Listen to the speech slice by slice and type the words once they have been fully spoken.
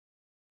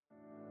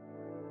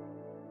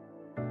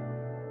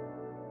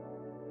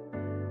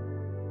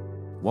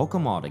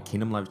Welcome all to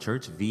Kingdom Life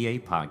Church VA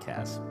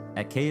Podcast.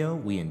 At KO,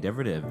 we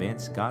endeavor to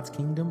advance God's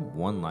kingdom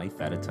one life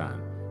at a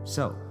time.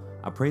 So,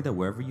 I pray that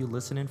wherever you're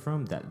listening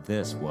from, that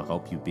this will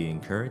help you be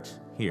encouraged.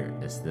 Here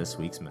is this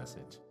week's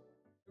message.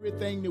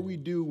 Everything that we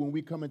do when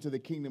we come into the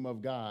kingdom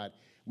of God,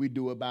 we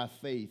do it by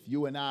faith.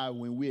 You and I,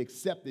 when we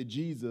accepted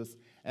Jesus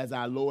as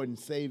our Lord and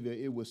Savior,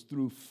 it was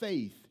through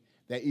faith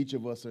that each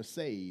of us are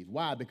saved.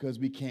 Why? Because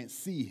we can't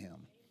see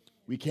him.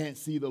 We can't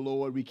see the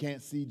Lord. We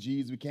can't see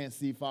Jesus. We can't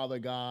see Father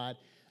God.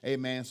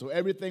 Amen. So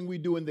everything we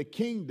do in the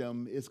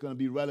kingdom is going to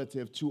be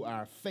relative to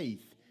our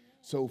faith.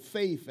 So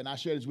faith, and I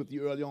shared this with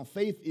you earlier on,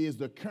 faith is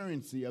the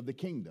currency of the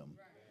kingdom.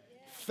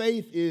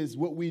 Faith is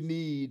what we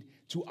need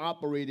to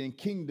operate in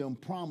kingdom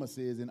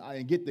promises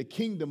and get the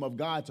kingdom of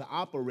God to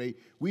operate.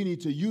 We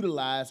need to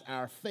utilize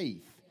our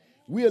faith.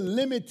 We are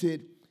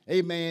limited,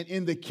 amen,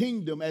 in the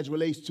kingdom as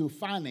relates to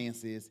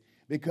finances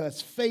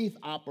because faith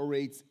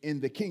operates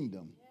in the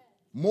kingdom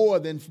more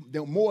than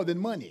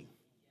money.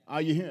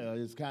 Are you here?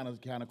 It's kind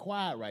of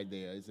quiet right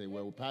there. They say,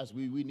 well, Pastor,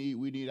 we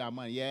need our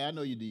money. Yeah, I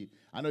know you do.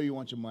 I know you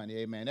want your money.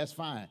 Amen. That's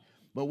fine.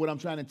 But what I'm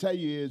trying to tell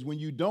you is when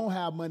you don't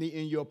have money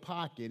in your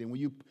pocket and when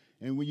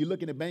you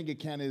look in the bank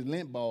account as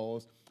lint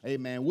balls,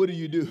 amen, what do?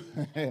 You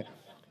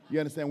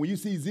understand? When you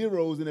see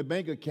zeros in the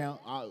bank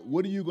account,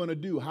 what are you going to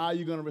do? How are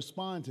you going to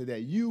respond to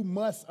that? You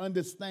must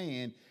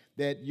understand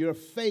that your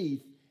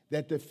faith,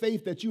 that the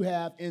faith that you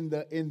have in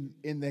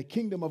the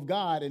kingdom of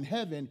God in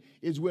heaven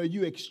is where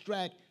you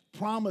extract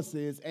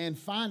promises and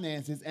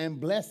finances and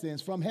blessings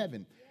from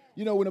heaven.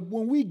 You know,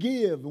 when we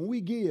give,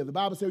 the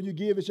Bible says when you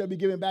give, it shall be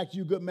given back to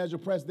you, good measure,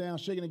 pressed down,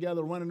 shaken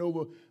together, running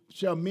over,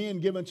 shall men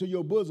give unto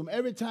your bosom.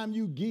 Every time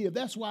you give,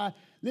 that's why,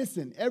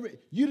 listen,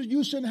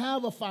 you shouldn't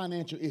have a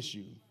financial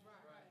issue.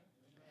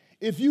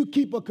 If you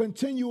keep a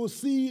continual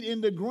seed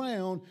in the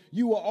ground,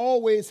 you will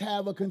always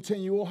have a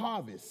continual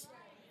harvest.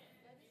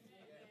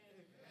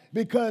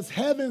 Because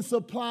heaven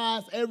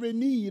supplies every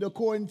need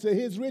according to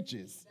his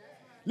riches.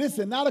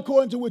 Listen, not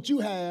according to what you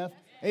have.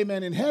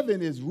 Amen. And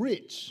heaven is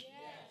rich.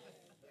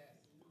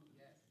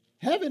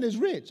 Heaven is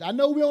rich. I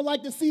know we don't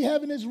like to see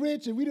heaven is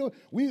rich. And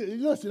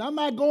listen, I'm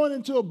not going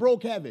into a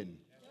broke heaven.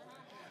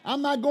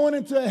 I'm not going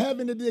into a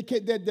heaven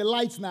that the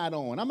light's not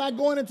on. I'm not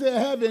going into a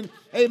heaven,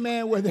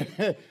 amen,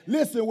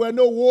 where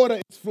no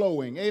water is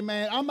flowing.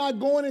 Amen. I'm not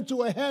going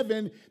into a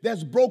heaven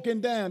that's broken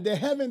down. The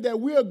heaven that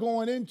we're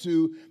going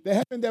into, the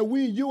heaven that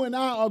you and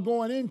I are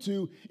going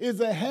into is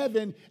a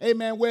heaven,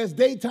 amen, where it's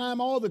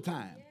daytime all the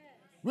time.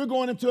 We're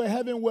going into a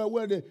heaven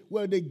where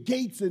the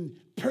gates and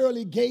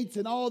pearly gates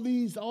and all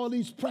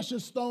these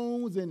precious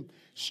stones and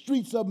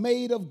streets are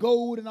made of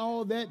gold and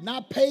all that,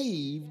 not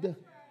paved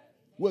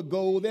with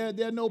gold.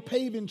 There are no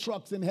paving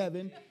trucks in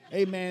heaven.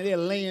 Amen. They're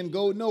laying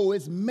gold. No,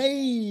 it's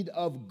made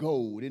of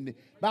gold. And the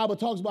Bible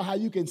talks about how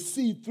you can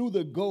see through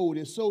the gold.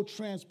 It's so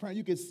transparent.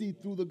 You can see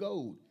through the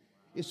gold.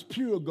 It's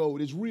pure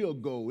gold. It's real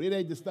gold. It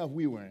ain't the stuff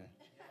we wearing.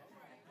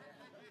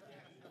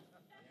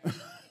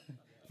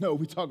 No,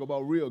 we talk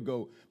about real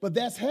gold. But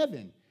that's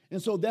heaven.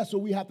 And so that's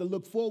what we have to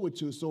look forward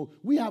to. So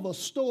we have a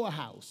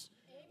storehouse.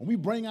 When we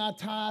bring our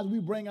tithes, we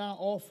bring our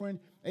offering.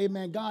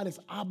 Amen. God is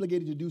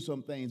obligated to do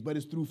some things, but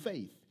it's through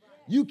faith.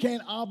 You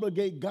can't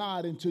obligate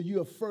God until you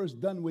have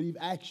first done what he's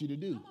asked you to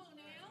do.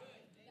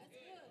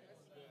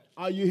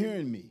 Are you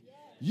hearing me?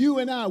 You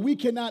and I, we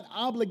cannot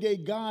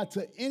obligate God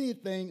to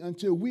anything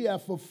until we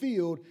have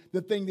fulfilled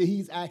the thing that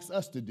he's asked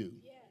us to do.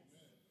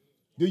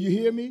 Do you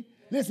hear me?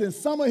 Listen,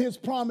 some of his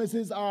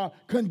promises are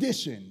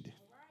conditioned.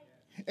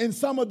 And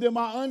some of them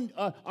are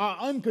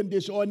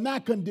unconditional or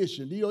not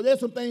conditioned. You know, there's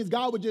some things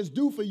God would just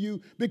do for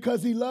you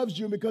because he loves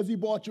you and because he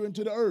brought you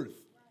into the earth.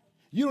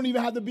 You don't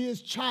even have to be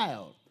his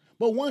child.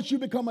 But once you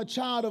become a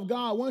child of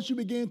God, once you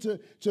begin to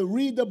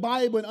read the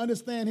Bible and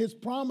understand his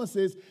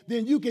promises,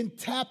 then you can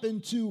tap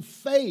into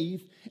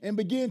faith and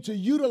begin to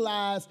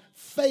utilize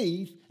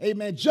faith,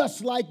 amen,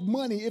 just like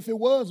money. If it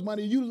was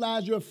money,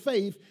 utilize your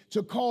faith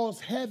to cause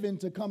heaven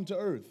to come to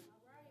earth.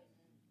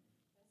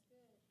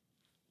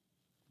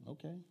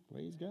 Okay,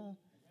 praise God.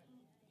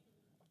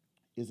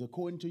 It's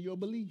according to your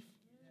belief.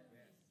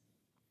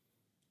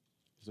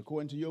 It's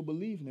according to your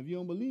belief. And if you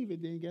don't believe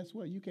it, then guess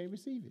what? You can't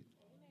receive it.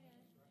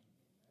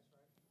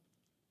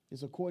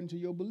 It's according to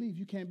your belief.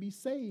 You can't be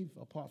saved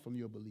apart from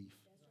your belief.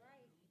 That's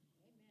right.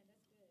 Amen.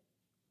 That's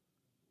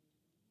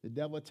good. The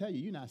devil will tell you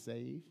you're not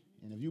saved.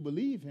 And if you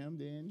believe him,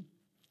 then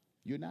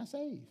you're not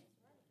saved.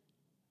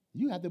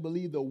 You have to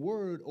believe the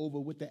word over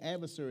what the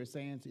adversary is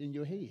saying in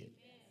your head. Amen.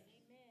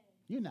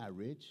 You're not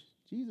rich.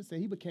 Jesus said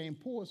he became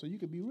poor so you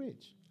could be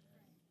rich.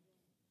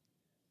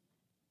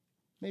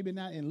 Maybe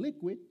not in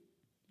liquid, you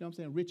know what I'm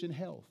saying? Rich in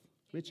health,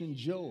 rich in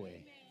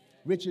joy,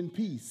 rich in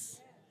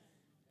peace.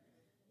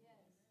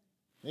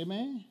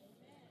 Amen?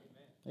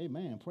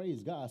 Amen.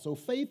 Praise God. So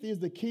faith is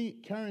the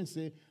key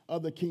currency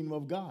of the kingdom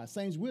of God.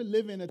 Saints, we're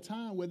living in a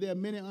time where there are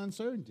many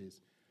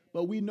uncertainties,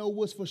 but we know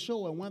what's for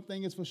sure. And one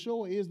thing is for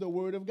sure is the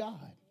word of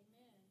God.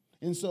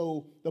 And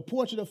so the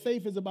portrait of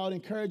faith is about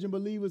encouraging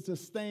believers to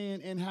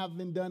stand and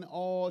having done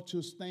all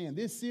to stand.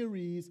 This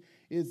series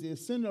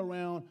is centered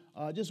around,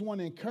 just want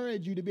to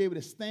encourage you to be able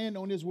to stand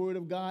on this word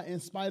of God in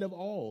spite of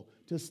all,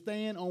 to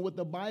stand on what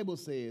the Bible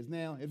says.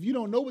 Now, if you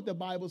don't know what the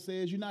Bible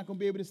says, you're not going to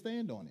be able to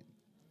stand on it.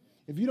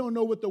 If you don't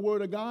know what the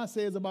word of God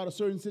says about a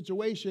certain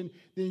situation,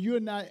 then you're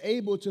not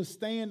able to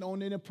stand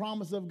on any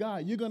promise of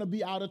God. You're going to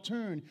be out of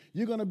turn.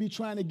 You're going to be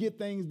trying to get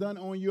things done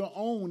on your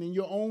own, in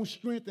your own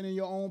strength and in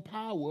your own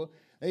power.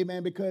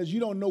 Amen, because you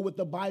don't know what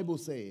the Bible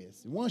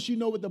says. Once you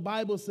know what the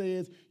Bible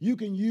says, you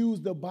can use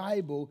the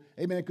Bible.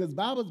 Amen, because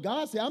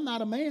God said, I'm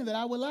not a man that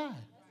I will lie.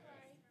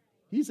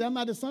 He said, I'm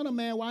not the son of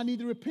man where I need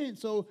to repent.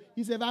 So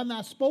he said, if I've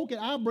not spoken,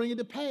 I'll bring it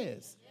to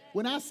pass.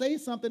 When I say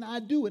something, I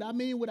do it. I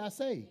mean what I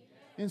say.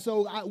 And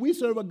so we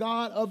serve a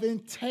God of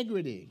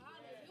integrity.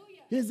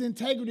 His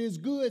integrity is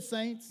good,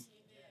 saints.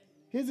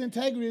 His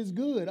integrity is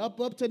good. Up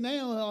to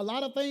now, a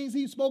lot of things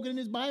he's spoken in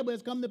his Bible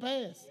has come to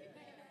pass.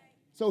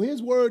 So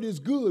his word is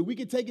good. We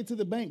can take it to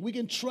the bank. We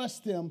can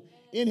trust him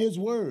in his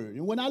word.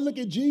 And when I look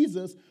at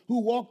Jesus,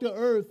 who walked the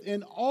earth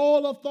in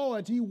all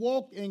authority, he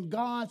walked in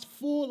God's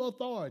full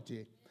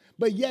authority,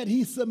 but yet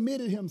he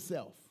submitted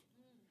himself.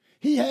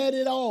 He had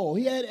it all.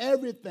 He had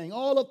everything.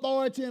 All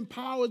authority and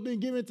power has been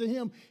given to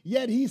him,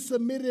 yet he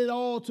submitted it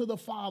all to the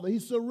Father. He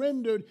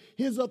surrendered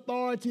his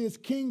authority, his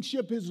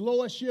kingship, his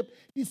lordship.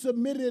 He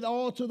submitted it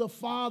all to the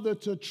Father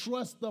to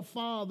trust the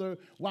Father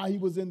while he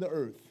was in the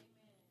earth.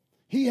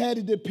 He had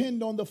to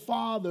depend on the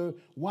Father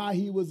while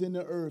he was in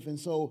the earth. And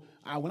so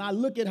when I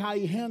look at how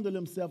he handled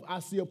himself,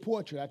 I see a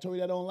portrait. I told you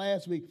that on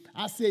last week.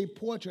 I see a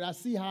portrait. I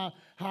see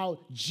how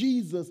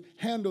Jesus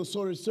handled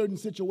certain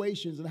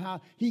situations and how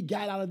he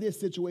got out of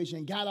this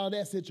situation, got out of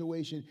that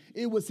situation.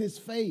 It was his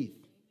faith.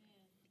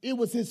 It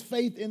was his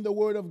faith in the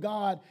word of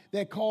God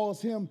that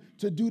caused him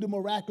to do the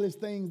miraculous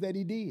things that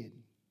he did.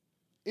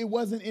 It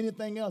wasn't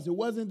anything else. It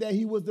wasn't that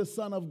he was the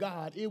Son of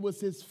God. It was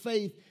his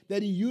faith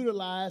that he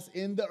utilized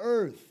in the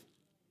earth.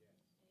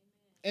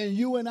 And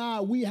you and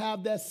I, we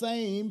have that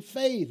same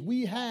faith.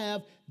 We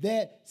have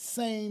that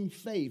same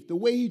faith. The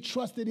way he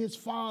trusted his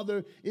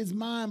Father is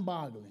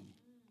mind-boggling.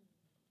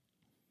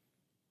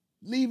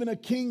 Leaving a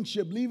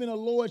kingship, leaving a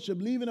lordship,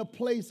 leaving a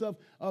place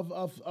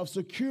of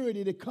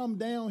security to come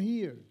down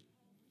here.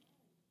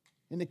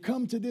 And to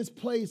come to this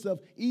place of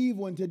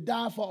evil and to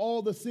die for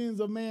all the sins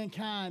of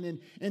mankind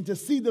and to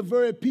see the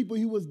very people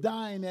he was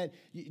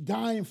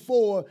dying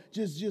for,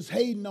 just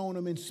hating on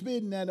him and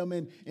spitting at him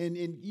and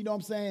you know what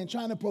I'm saying,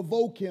 trying to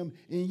provoke him.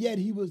 And yet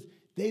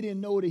they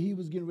didn't know that he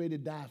was getting ready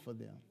to die for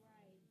them.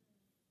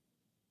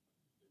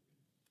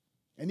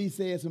 And he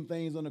said some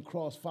things on the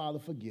cross, Father,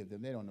 forgive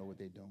them. They don't know what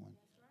they're doing.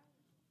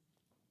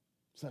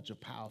 Such a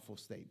powerful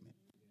statement.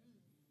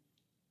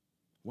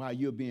 While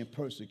you're being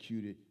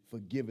persecuted,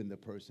 forgiving the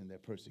person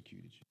that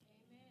persecuted you.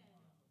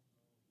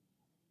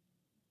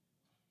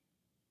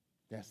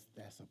 Amen.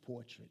 That's a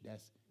portrait.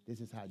 This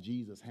is how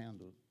Jesus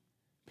handled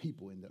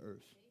people in the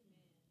earth.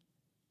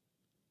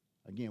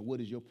 Amen. Again, what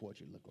does your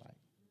portrait look like?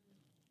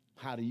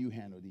 How do you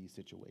handle these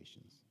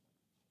situations?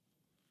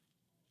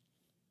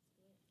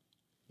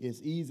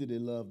 It's easy to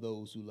love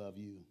those who love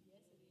you.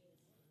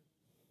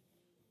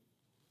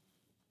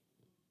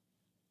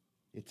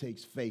 It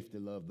takes faith to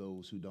love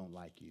those who don't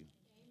like you.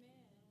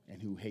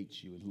 And who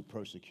hates you and who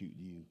persecute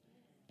you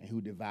and who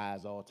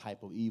devise all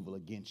type of evil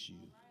against you.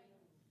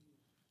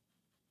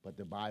 But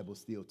the Bible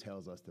still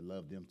tells us to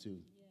love them too,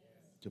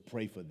 to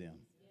pray for them.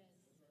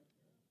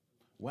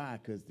 Why?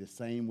 Because the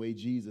same way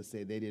Jesus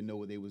said they didn't know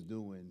what they was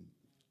doing,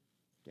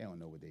 they don't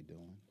know what they're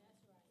doing.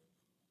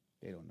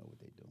 They don't know what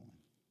they're doing.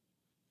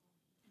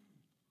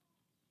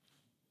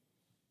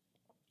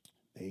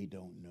 They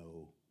don't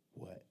know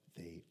what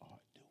they are doing.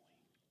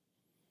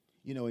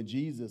 You know, and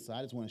Jesus,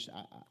 I just want to,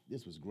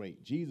 this was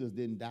great. Jesus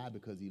didn't die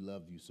because he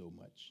loved you so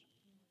much.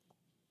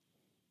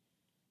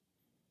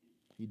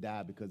 He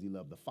died because he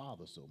loved the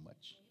Father so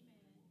much.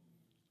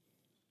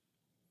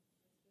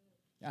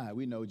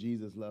 We know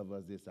Jesus loved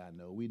us, this I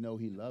know. We know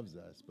he loves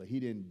us, but he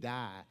didn't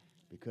die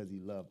because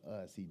he loved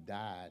us. He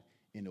died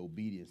in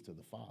obedience to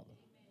the Father.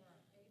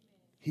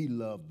 He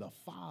loved the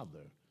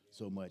Father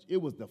so much.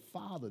 It was the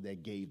Father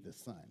that gave the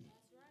Son.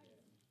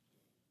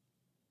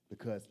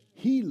 Because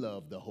he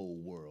loved the whole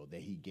world that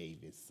he gave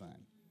his Son.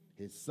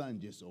 His Son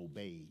just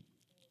obeyed.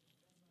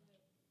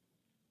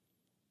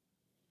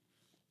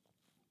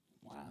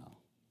 Wow.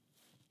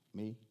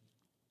 Me?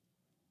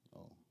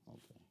 Oh,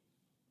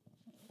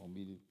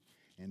 okay.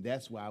 And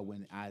that's why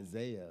when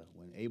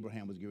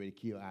Abraham was getting ready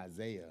to kill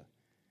Isaiah,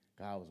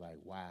 God was like,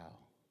 wow.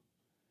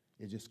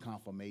 It's just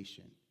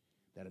confirmation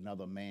that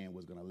another man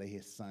was going to lay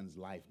his son's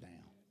life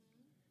down.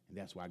 And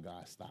that's why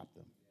God stopped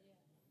him.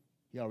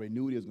 He already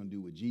knew what he was going to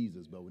do with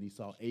Jesus, but when he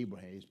saw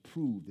Abraham, it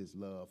proved his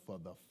love for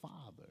the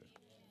Father.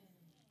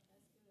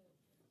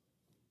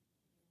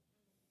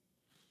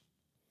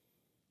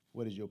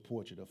 What does your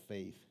portrait of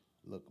faith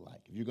look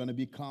like? If you're going to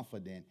be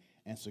confident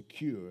and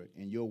secure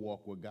in your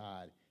walk with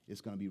God,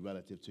 it's going to be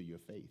relative to your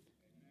faith.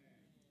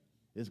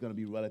 It's going to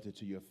be relative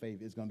to your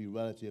faith. It's going to be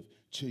relative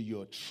to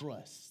your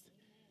trust.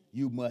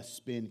 You must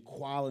spend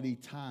quality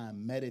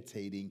time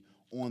meditating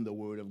on the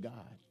Word of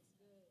God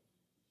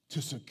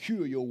to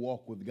secure your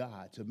walk with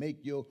God, to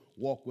make your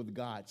walk with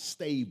God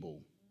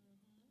stable.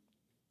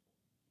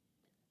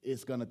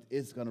 It's gonna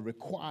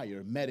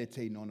require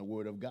meditating on the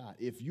Word of God.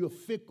 If you're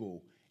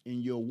fickle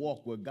in your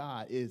walk with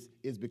God,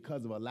 it's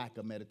because of a lack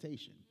of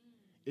meditation.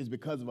 It's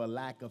because of a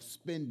lack of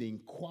spending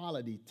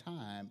quality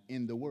time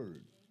in the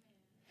Word.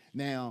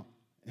 Now,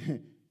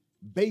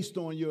 based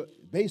on your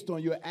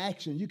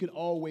action, you can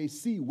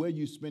always see where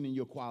you're spending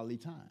your quality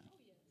time.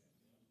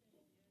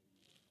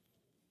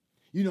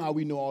 You know how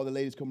we know all the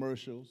latest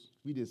commercials?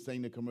 We just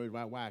sing the commercial,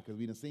 right? Why? Because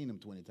we done seen them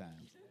 20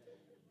 times.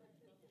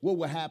 What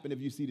will happen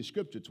if you see the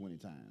scripture 20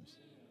 times?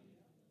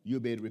 You'll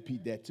be able to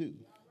repeat that too.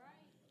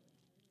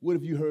 What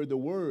if you heard the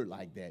word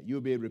like that?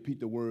 You'll be able to repeat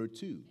the word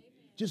too.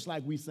 Just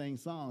like we sing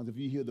songs, if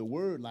you hear the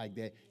word like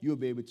that, you'll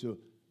be able to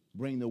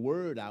bring the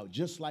word out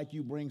just like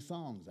you bring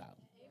songs out.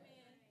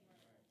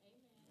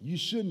 You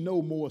should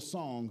know more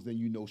songs than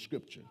you know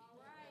scripture.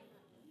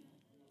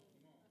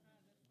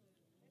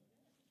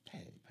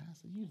 Hey,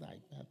 Pastor, you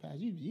like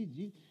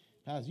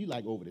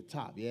over the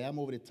top. Yeah, I'm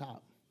over the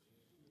top.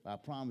 But I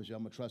promise you,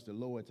 I'm going to trust the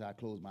Lord till I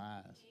close my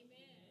eyes.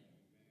 Amen.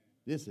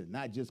 Listen,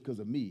 not just because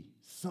of me.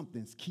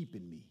 Something's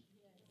keeping me.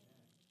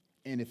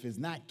 And if it's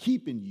not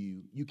keeping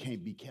you, you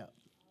can't be kept.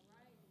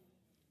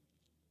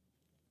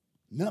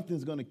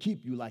 Nothing's going to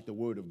keep you like the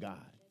Word of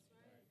God.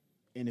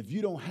 And if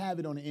you don't have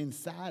it on the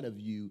inside of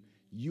you,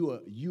 you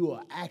are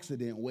an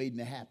accident waiting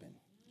to happen.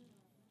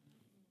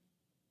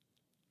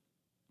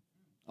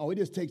 Oh, it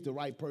just takes the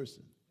right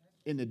person.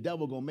 And the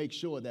devil going to make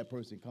sure that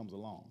person comes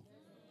along.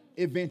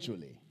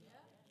 Eventually.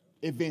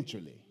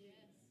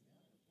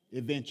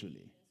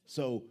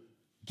 So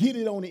get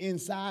it on the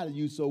inside of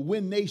you so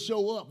when they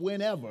show up,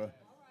 whenever,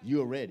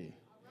 you're ready.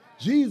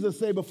 Jesus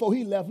said before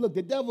he left, look,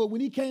 the devil,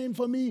 when he came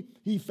for me,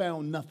 he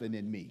found nothing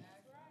in me.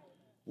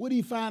 What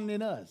he found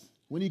in us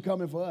when he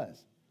coming for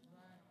us?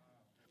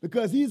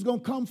 Because he's going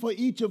to come for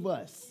each of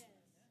us.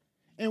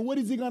 And what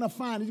is he going to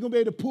find? He's going to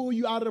be able to pull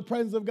you out of the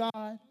presence of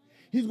God.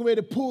 He's going to be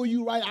able to pull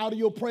you right out of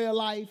your prayer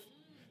life.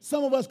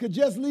 Some of us could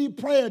just leave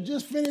prayer,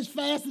 just finish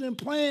fasting and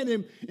praying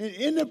and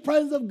in the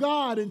presence of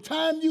God. And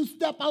time you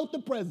step out the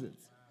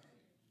presence,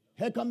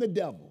 here come the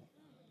devil.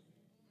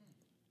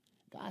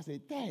 God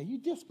said, Dad, you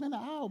just spent an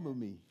hour with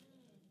me.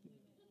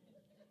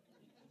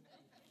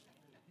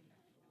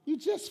 You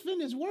just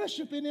finished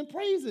worshiping and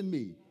praising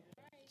me.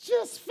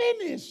 Just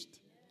finished.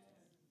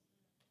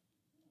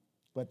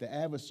 But the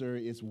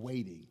adversary is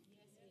waiting.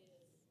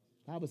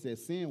 The Bible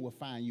says sin will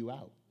find you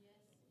out.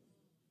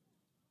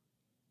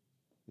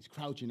 It's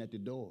crouching at the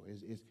door.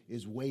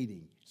 It's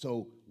waiting.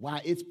 So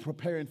while it's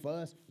preparing for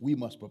us, we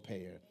must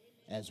prepare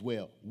as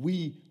well.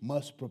 We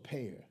must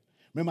prepare.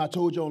 Remember I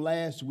told you on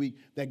last week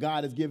that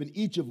God has given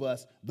each of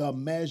us the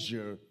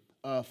measure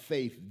of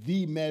faith,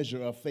 the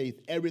measure of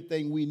faith.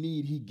 Everything we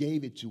need, he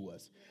gave it to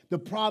us. The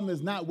problem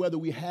is not whether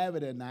we have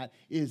it or not,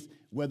 is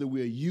whether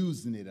we're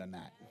using it or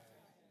not.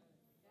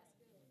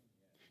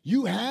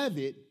 You have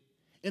it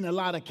in a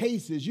lot of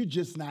cases, you're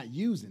just not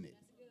using it.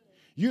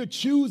 You're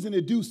choosing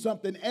to do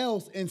something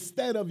else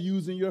instead of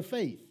using your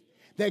faith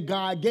that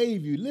God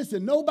gave you.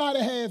 Listen,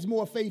 nobody has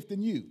more faith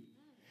than you.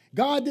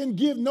 God didn't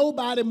give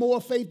nobody more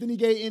faith than he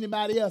gave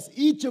anybody else.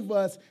 Each of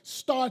us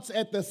starts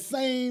at the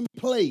same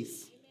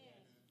place.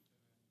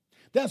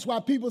 That's why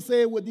people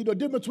say what the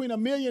difference between a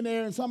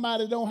millionaire and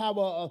somebody that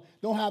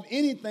don't have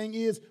anything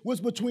is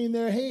what's between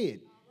their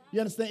head. You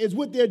understand? It's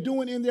what they're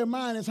doing in their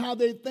mind. It's how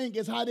they think.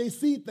 It's how they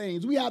see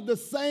things. We have the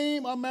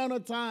same amount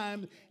of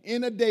time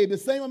in a day, the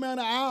same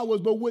amount of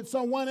hours, but what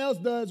someone else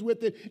does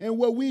with it and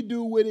what we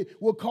do with it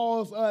will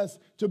cause us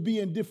to be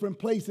in different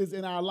places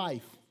in our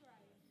life.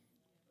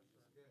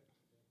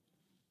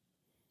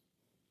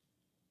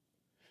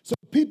 So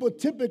people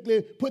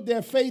typically put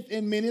their faith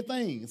in many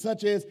things,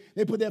 such as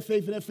they put their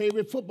faith in their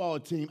favorite football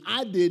team.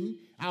 I didn't.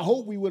 I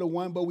hope we would have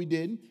won, but we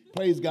didn't.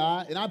 Praise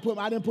God. And I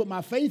didn't put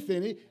my faith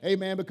in it,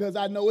 amen, because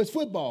I know it's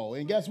football.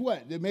 And guess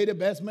what? They made the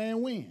best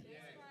man win.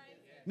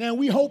 Now,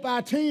 we hope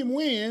our team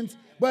wins,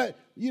 but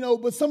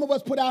some of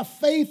us put our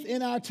faith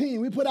in our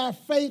team. We put our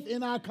faith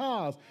in our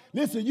cars.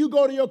 Listen, you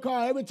go to your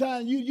car every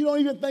time, you don't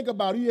even think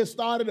about it. You just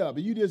start it up.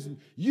 And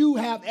you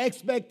have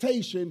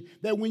expectation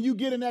that when you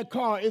get in that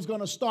car, it's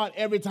going to start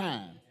every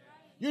time.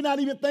 You're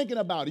not even thinking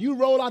about it. You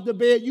roll out the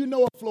bed, you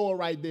know a floor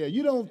right there.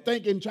 You don't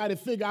think and try to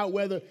figure out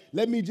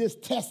let me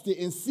just test it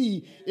and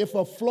see if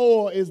a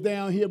floor is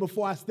down here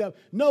before I step.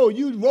 No,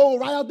 you roll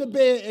right out the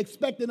bed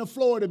expecting a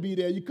floor to be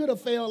there. You could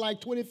have fell like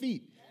 20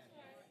 feet.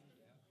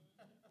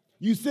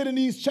 You sit in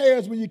these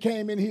chairs when you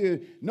came in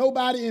here.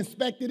 Nobody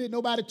inspected it.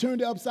 Nobody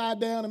turned it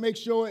upside down to make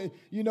sure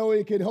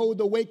it could hold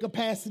the weight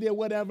capacity or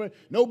whatever.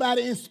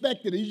 Nobody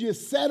inspected it. You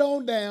just sat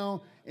on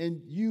down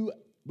and you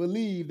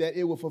believe that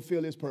it will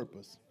fulfill its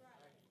purpose.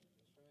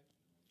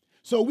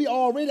 So we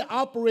already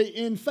operate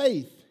in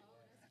faith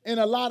in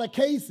a lot of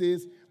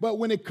cases, but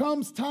when it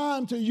comes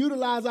time to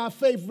utilize our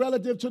faith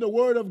relative to the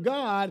Word of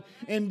God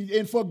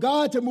and for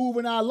God to move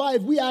in our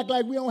life, we act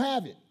like we don't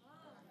have it.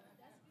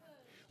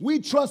 We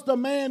trust a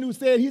man who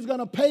said he's going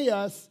to pay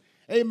us,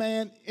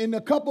 amen, in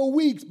a couple of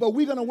weeks, but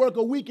we're going to work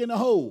a week in a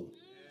hole.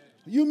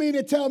 You mean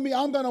to tell me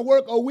I'm going to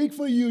work a week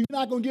for you? You're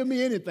not going to give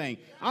me anything.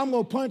 I'm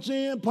going to punch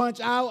in, punch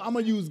out. I'm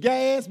going to use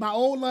gas, my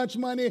own lunch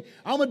money.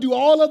 I'm going to do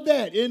all of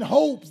that in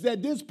hopes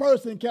that this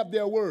person kept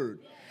their word.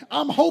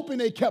 I'm hoping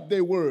they kept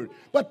their word.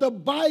 But the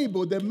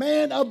Bible, the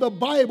man of the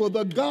Bible,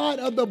 the God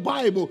of the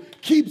Bible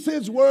keeps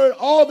his word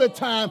all the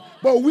time,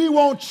 but we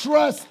won't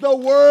trust the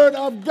word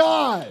of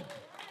God.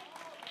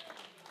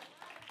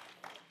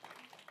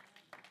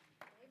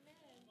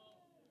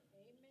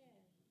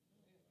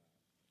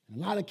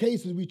 In a lot of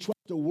cases, we trust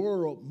the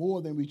world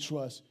more than we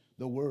trust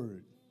the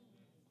word.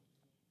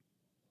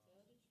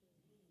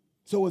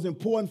 So it's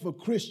important for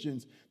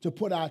Christians to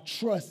put our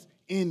trust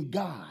in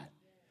God.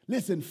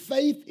 Listen,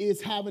 faith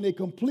is having a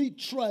complete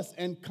trust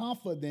and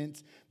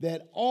confidence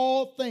that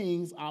all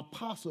things are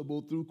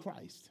possible through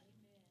Christ.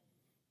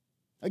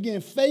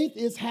 Again, faith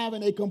is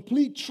having a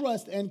complete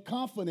trust and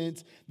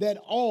confidence that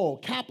all,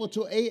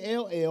 capital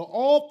A-L-L,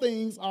 all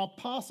things are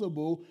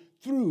possible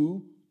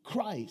through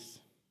Christ.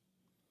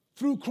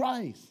 Through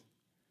Christ.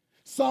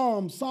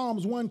 Psalms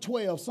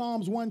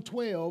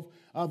 112,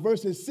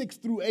 verses 6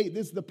 through 8.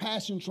 This is the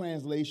Passion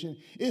Translation.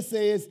 It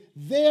says,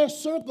 their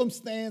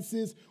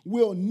circumstances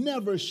will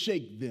never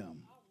shake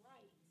them.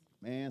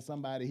 Man,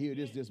 somebody hear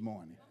this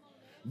morning.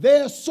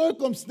 Their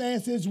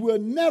circumstances will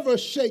never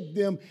shake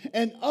them,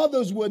 and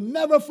others will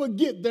never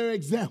forget their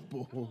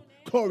example.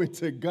 Glory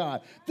to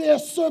God. Their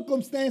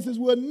circumstances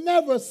will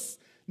never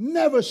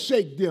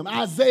shake them.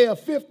 Isaiah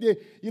 50,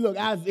 you look,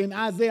 in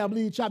Isaiah, I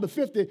believe, chapter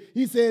 50,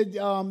 he said,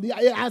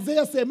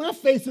 Isaiah said, my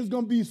face is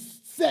going to be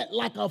set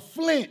like a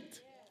flint.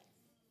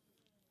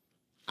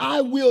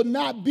 I will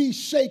not be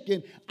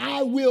shaken.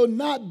 I will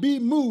not be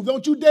moved.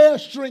 Don't you dare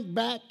shrink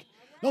back.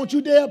 Don't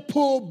you dare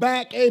pull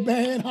back.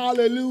 Amen.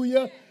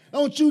 Hallelujah.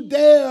 Don't you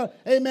dare,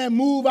 amen,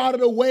 move out of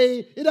the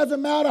way. It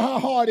doesn't matter how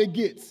hard it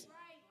gets.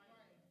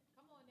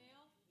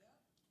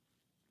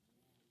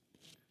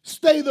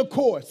 Stay the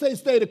course. Say,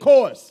 stay the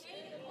course.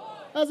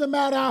 Doesn't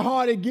matter how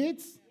hard it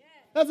gets.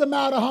 Doesn't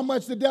matter how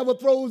much the devil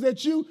throws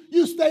at you.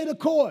 You stay the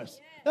course.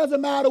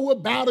 Doesn't matter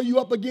what battle you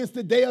up against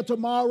today or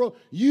tomorrow.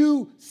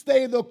 You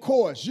stay the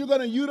course. You're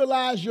going to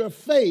utilize your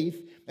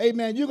faith.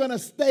 Amen. You're going to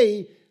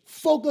stay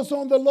focused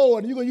on the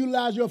Lord. You're going to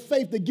utilize your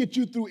faith to get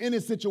you through any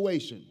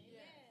situation.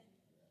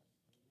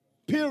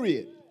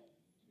 Period.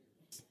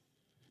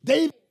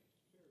 David,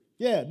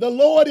 the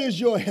Lord is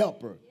your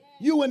helper.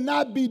 You will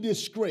not be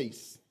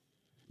disgraced.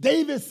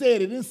 David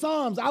said it in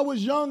Psalms. I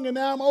was young and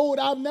now I'm old.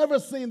 I've never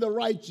seen the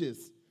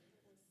righteous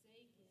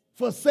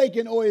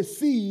forsaken or his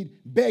seed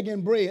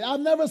begging bread.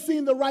 I've never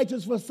seen the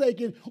righteous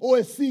forsaken or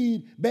his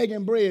seed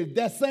begging bread.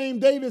 That same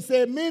David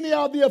said, many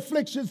are the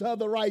afflictions of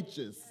the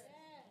righteous.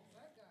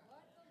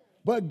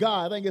 But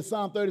God, I think it's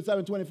Psalm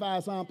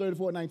 37:25, Psalm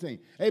 34:19.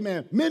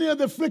 Amen. Many are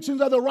the afflictions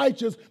of the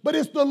righteous, but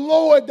it's the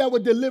Lord that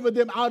would deliver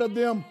them out of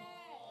them.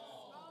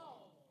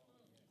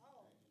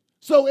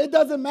 So it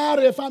doesn't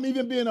matter if I'm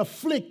even being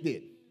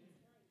afflicted.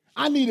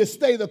 I need to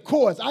stay the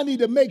course. I need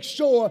to make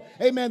sure,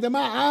 amen, that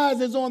my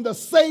eyes is on the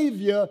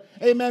Savior,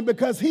 amen,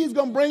 because he's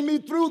going to bring me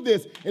through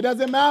this. It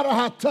doesn't matter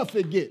how tough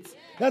it gets.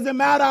 It doesn't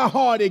matter how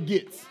hard it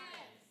gets.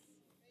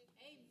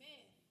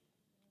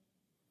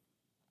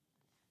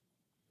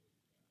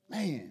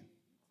 Man,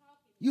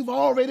 you've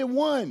already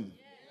won.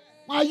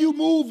 Why are you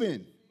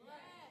moving?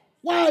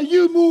 Why are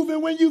you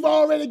moving when you've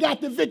already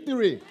got the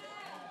victory?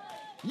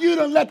 You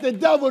done let the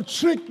devil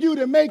trick you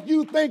to make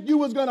you think you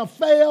was going to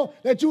fail,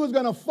 that you was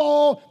going to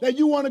fall, that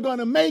you weren't going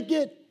to make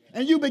it,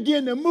 and you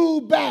begin to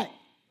move back,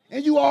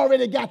 and you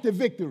already got the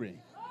victory.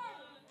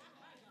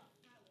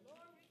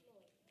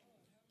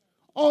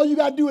 All you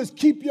got to do is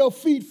keep your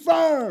feet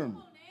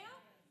firm.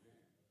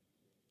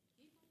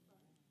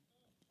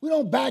 We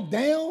don't back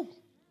down.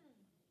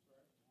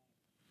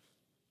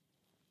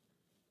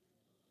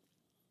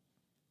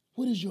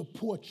 What does your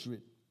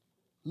portrait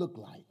look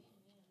like?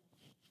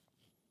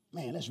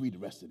 Man, let's read the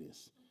rest of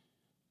this.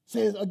 It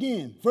says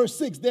again, verse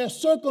 6, their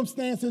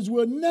circumstances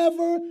will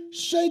never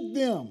shake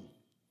them.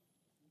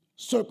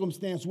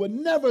 Circumstance will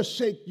never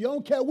shake you. I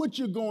don't care what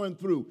you're going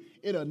through.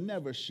 It'll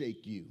never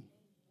shake you.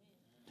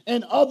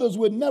 And others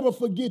would never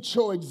forget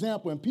your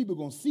example, and people are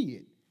going to see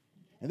it.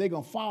 And they're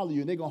going to follow you,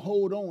 and they're going to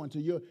hold on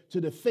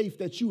to the faith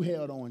that you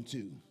held on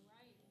to.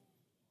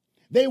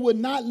 They would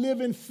not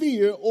live in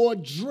fear or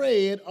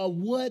dread of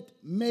what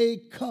may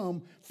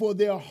come, for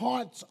their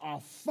hearts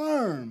are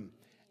firm,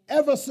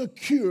 ever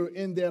secure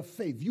in their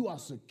faith. You are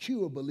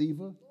secure,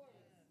 believer.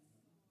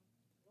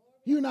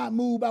 You're not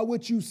moved by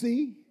what you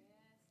see.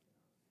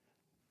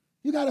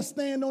 You got to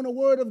stand on the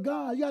word of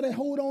God. You got to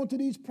hold on to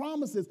these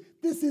promises.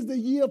 This is the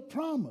year of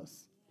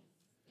promise.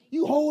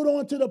 You hold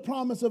on to the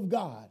promise of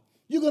God.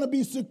 You're going to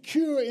be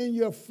secure in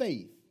your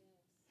faith.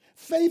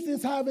 Faith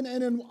is having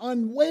an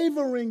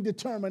unwavering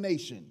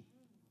determination.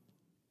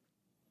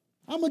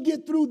 I'm going to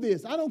get through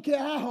this. I don't care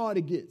how hard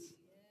it gets.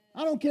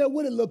 I don't care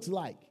what it looks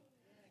like.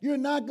 You're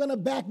not going to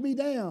back me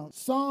down.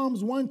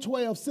 Psalms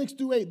 112,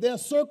 6-8. Their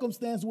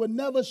circumstance would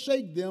never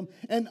shake them,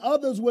 and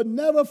others would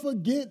never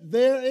forget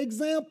their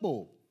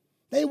example.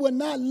 They would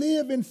not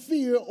live in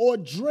fear or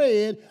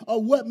dread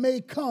of what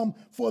may come,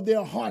 for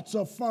their hearts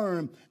are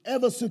firm,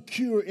 ever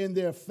secure in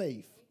their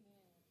faith.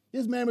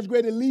 This man was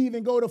ready to leave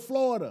and go to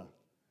Florida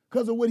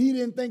because of what he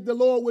didn't think the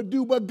Lord would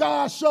do, but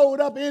God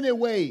showed up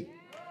anyway.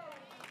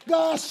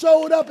 God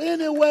showed up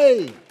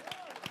anyway.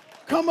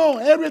 Come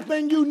on,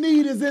 everything you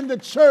need is in the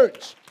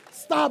church.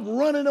 Stop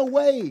running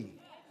away.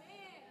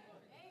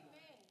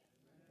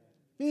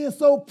 Being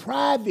so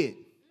private.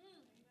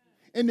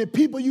 And the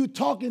people you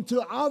talking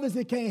to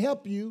obviously can't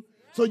help you,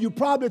 so you're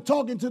probably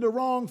talking to the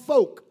wrong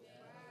folk.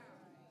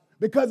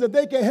 Because if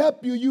they can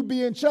help you, you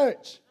be in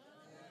church.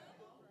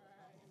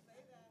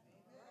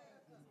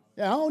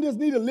 Yeah, I don't just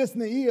need a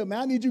listening ear,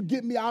 man. I need you to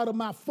get me out of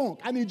my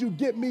funk. I need you to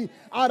get me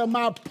out of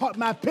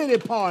my pity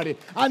party.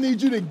 I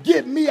need you to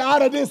get me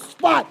out of this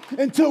spot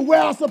until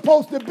where I'm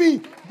supposed to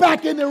be,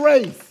 back in the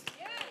race.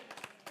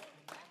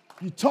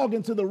 You're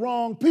talking to the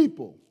wrong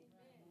people.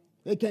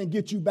 They can't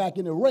get you back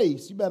in the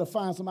race. You better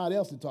find somebody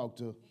else to talk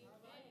to.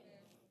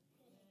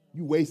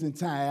 You wasting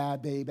time,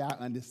 baby. I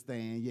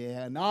understand.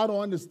 Yeah, no, I don't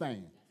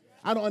understand.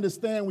 I don't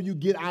understand when you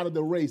get out of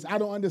the race. I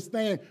don't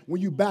understand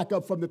when you back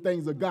up from the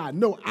things of God.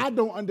 No, I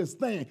don't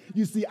understand.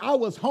 You see, I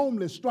was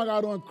homeless, struck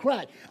out on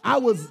crack. I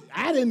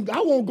wasn't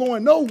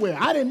going nowhere.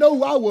 I didn't know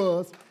who I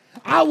was.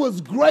 I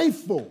was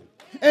grateful.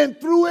 And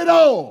through it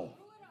all,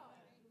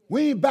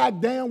 we ain't back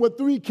down with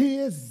 3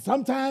 kids.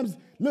 Sometimes,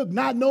 look,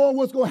 not knowing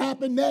what's going to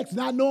happen next,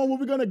 not knowing what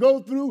we're going to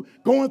go through,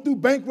 going through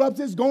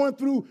bankruptcies, going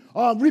through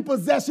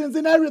repossessions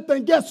and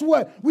everything. Guess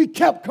what? We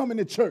kept coming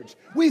to church.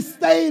 We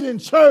stayed in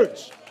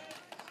church.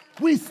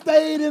 We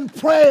stayed in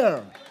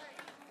prayer.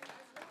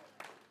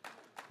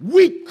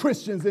 Weak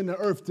Christians in the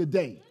earth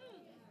today.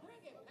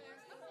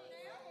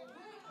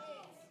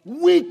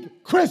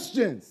 Weak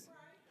Christians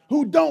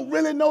who don't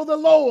really know the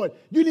Lord.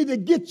 You need to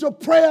get your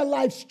prayer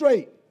life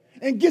straight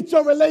and get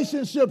your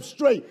relationship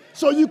straight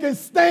so you can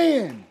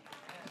stand.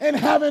 And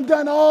having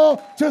done all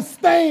to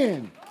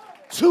stand.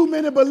 Too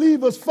many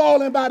believers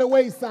falling by the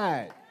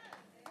wayside.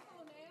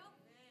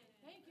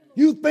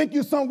 You think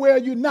you're somewhere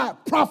you're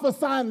not.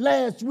 Prophesying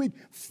last week,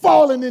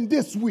 falling in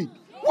this week.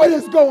 What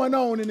is going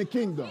on in the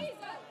kingdom?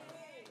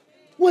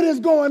 What is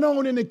going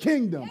on in the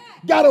kingdom?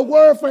 Got a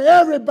word for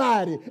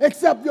everybody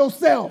except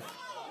yourself.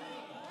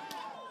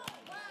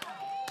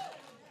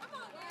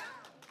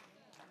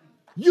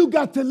 You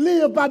got to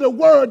live by the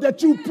word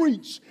that you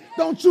preach.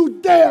 Don't you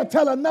dare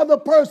tell another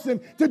person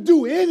to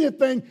do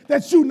anything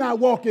that you're not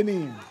walking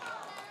in.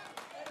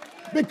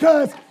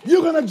 Because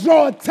you're going to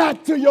draw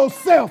attack to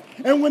yourself.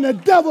 And when the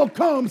devil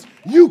comes,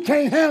 you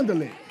can't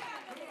handle it.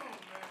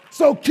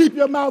 So keep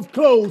your mouth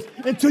closed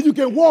until you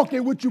can walk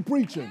in what you're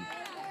preaching.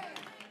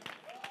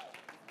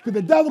 Because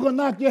the devil going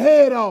to knock your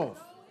head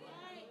off.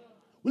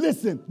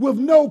 Listen, with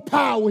no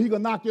power, he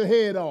going to knock your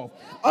head off.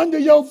 Under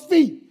your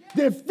feet,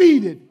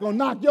 defeated, going to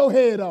knock your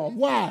head off.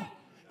 Why?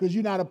 Because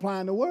you're not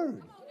applying the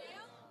word.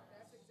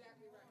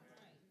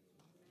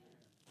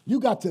 You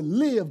got to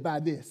live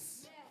by this.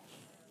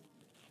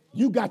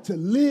 You got to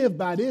live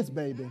by this,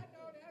 baby.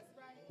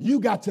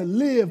 You got to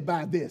live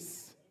by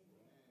this.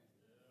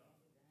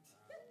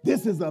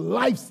 This is a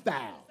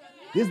lifestyle.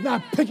 It's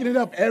not picking it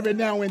up every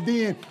now and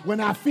then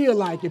when I feel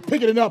like it,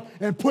 picking it up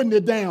and putting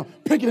it down,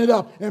 picking it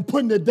up and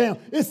putting it down.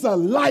 It's a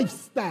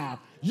lifestyle.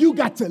 You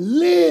got to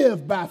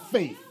live by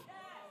faith.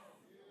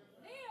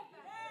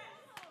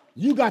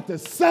 You got to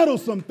settle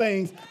some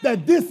things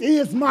that this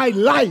is my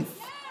life.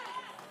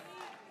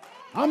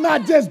 I'm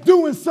not just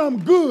doing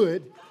some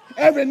good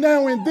every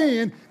now and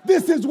then.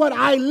 This is what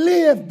I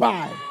live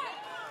by.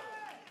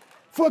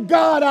 For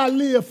God I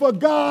live. For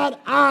God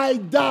I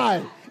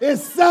die.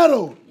 It's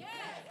settled.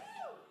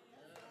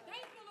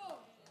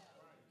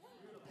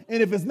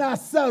 And if it's not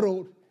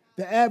settled,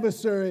 the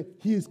adversary,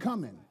 he's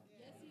coming.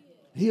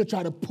 He'll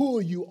try to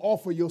pull you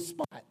off of your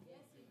spot.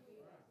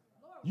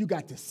 You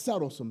got to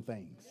settle some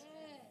things.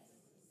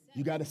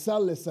 You got to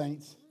settle it,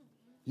 saints.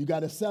 You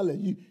got to sell it.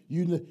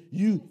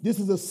 This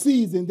is a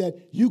season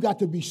that you got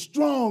to be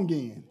strong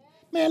in.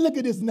 Man, look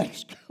at this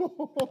next.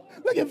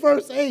 Look at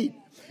verse 8.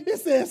 It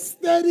says,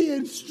 steady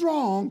and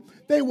strong,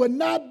 they will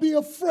not be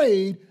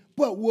afraid,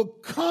 but will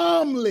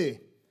calmly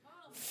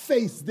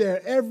face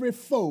their every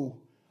foe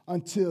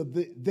until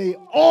they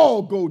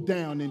all go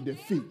down in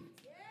defeat.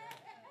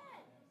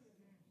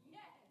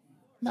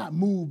 Not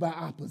moved by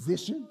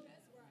opposition.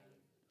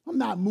 I'm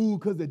not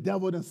moved because the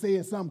devil done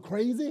said something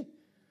crazy.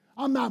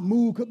 I'm not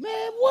moved because,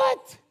 man,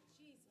 what?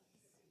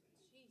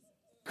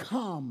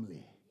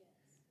 Calmly.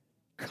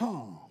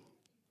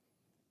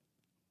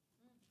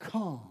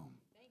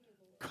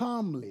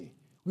 Calmly.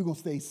 We're going to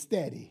stay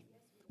steady.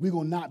 We're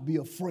going to not be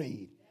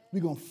afraid.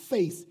 We're going to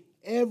face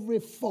every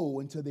foe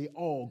until they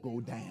all go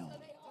down.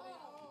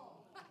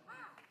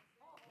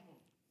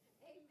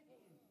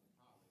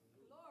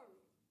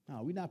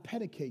 No, we're not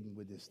pedicating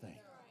with this thing.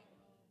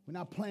 We're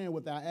not playing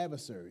with our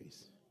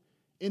adversaries.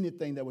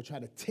 Anything that will try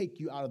to take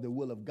you out of the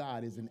will of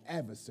God is an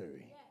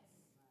adversary.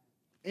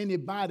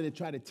 Anybody that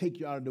try to take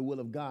you out of the will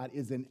of God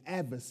is an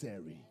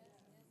adversary.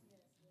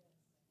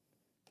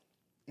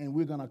 And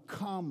we're going to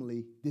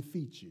calmly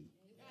defeat you.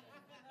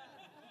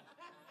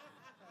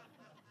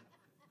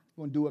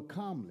 We're going to do it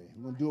calmly.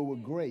 We're going to do it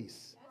with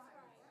grace.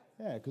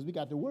 Yeah, because we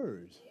got the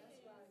word.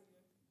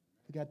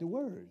 We got the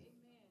word.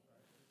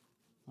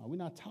 Oh, we're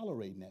not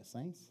tolerating that,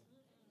 saints.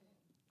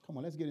 Come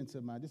on, let's get into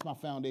this is my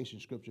foundation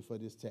scripture for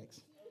this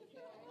text.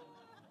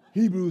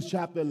 Hebrews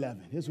chapter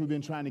 11. This we've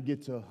been trying to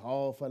get to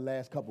all for the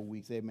last couple of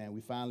weeks. Amen. We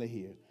finally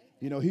here.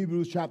 You know,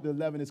 Hebrews chapter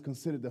 11 is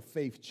considered the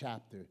faith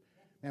chapter.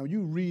 And when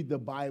you read the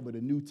Bible,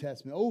 the New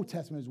Testament, Old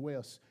Testament as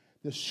well,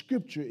 the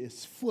scripture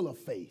is full of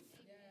faith.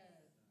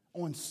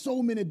 On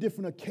so many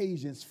different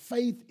occasions,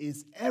 faith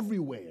is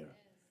everywhere.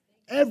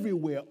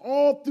 Everywhere.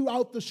 All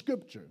throughout the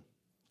scripture.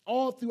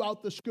 All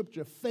throughout the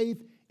scripture,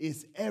 faith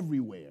is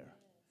everywhere.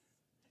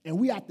 And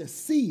we have to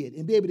see it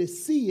and be able to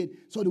see it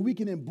so that we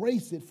can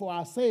embrace it for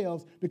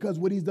ourselves, because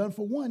what he's done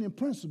for one in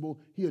principle,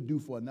 he'll do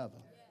for another.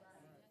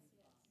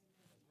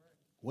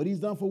 What he's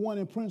done for one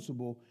in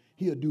principle,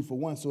 he'll do for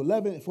one. So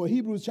for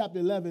Hebrews chapter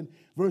 11,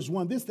 verse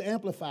 1, this is the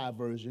Amplified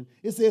version.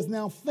 It says,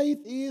 now faith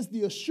is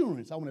the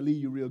assurance. I want to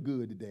leave you real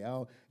good today.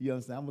 You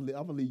understand? I'm going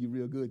to leave you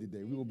real good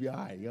today. We're going to be all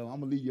right. I'm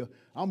going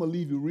to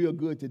leave you real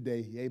good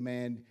today.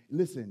 Amen.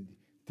 Listen,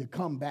 to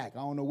come back. I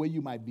don't know where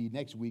you might be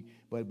next week,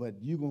 but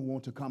you're going to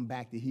want to come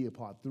back to hear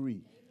part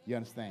 3. You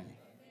understand?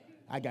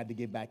 I got to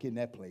get back in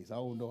that place. I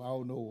don't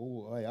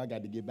know. I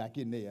got to get back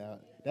in there.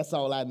 That's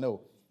all I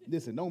know.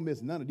 Listen, don't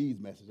miss none of these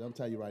messages. I'm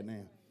telling you right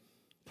now.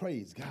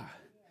 Praise God.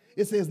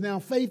 It says, now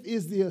faith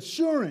is the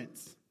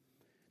assurance,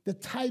 the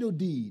title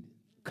deed,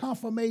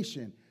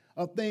 confirmation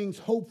of things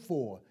hoped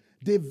for,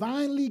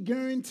 divinely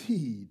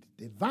guaranteed.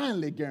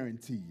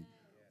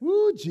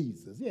 Woo,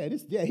 Jesus. Yeah,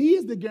 he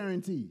is the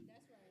guarantee.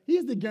 He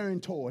is the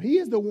guarantor. He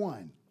is the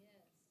one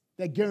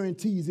that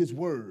guarantees his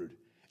word.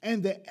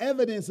 And the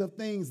evidence of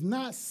things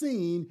not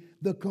seen,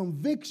 the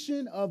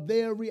conviction of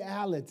their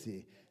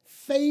reality.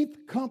 Faith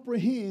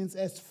comprehends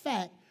as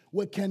fact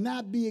what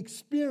cannot be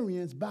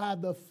experienced by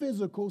the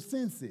physical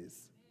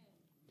senses.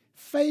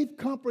 Faith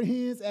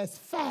comprehends as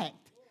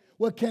fact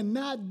what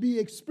cannot be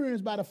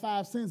experienced by the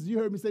 5 senses. You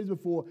heard me say this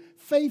before.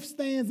 Faith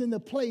stands in the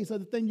place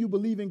of the thing you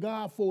believe in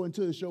God for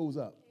until it shows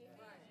up.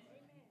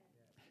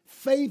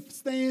 Faith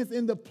stands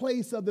in the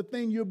place of the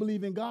thing you're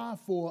believing God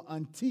for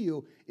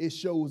until it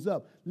shows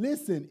up.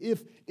 Listen,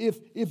 if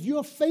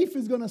your faith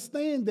is going to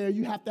stand there,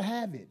 you have to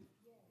have it.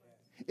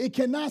 It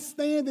cannot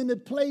stand in the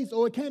place,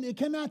 or it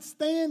cannot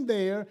stand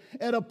there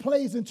at a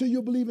place until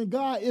you believe in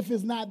God if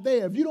it's not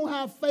there. If you don't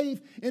have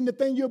faith in the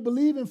thing you're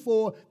believing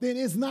for, then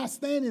it's not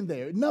standing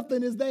there.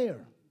 Nothing is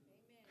there.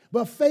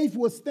 But faith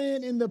will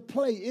stand in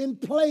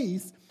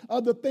place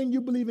of the thing you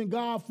believe in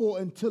God for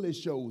until it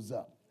shows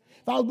up.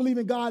 If I was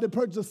believing God to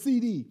purchase a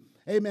CD,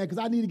 amen, because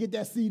I need to get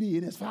that CD,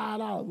 and it's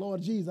 $5.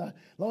 Lord Jesus, I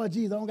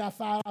don't got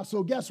 $5.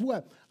 So guess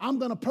what? I'm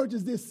going to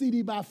purchase this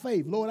CD by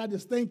faith. Lord, I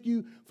just thank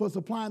you for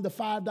supplying the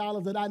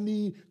 $5 that I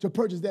need to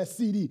purchase that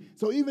CD.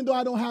 So even though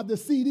I don't have the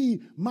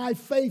CD, my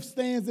faith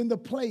stands in the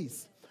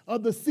place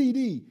of the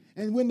CD.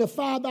 And when the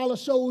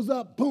 $5 shows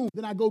up, boom,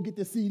 then I go get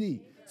the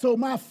CD. So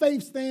my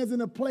faith stands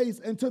in a place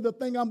until the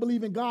thing I'm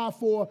believing God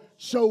for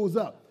shows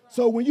up.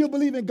 So when you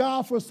believe in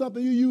God for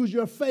something, you use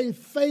your faith.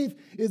 Faith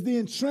is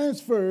then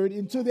transferred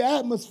into the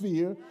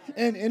atmosphere.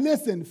 And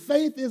listen,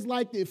 faith is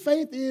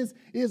concretized.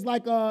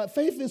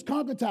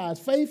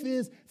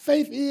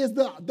 Faith is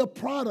the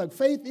product.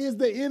 Faith is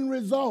the end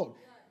result.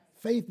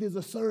 Faith is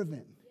a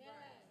servant.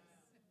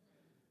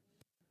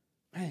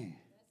 Man,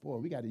 boy,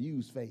 we got to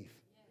use faith.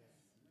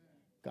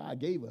 God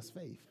gave us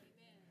faith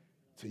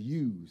to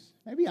use.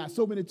 Man, we got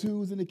so many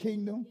tools in the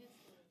kingdom.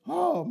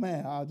 Oh,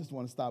 man, I just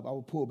want to stop. I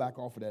will pull back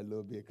off of that a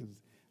little bit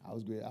because I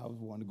was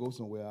wanting to go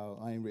somewhere.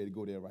 I ain't ready to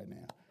go there right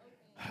now.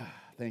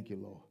 Thank you,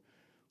 Lord.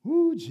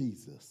 Ooh,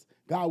 Jesus.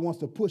 God wants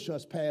to push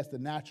us past the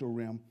natural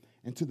realm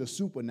into the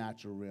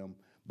supernatural realm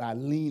by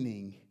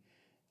leaning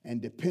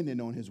and depending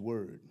on his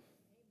word.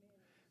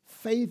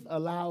 Faith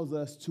allows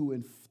us to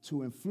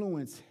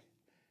influence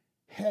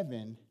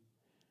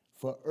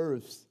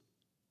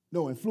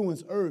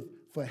influence earth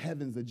for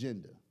heaven's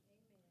agenda.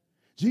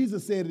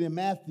 Jesus said it in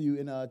Matthew,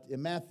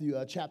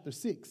 chapter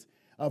 6,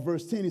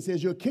 verse 10. He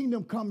says, your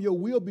kingdom come, your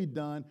will be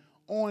done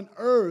on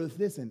earth,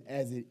 listen,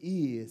 as it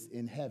is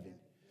in heaven.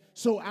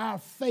 So our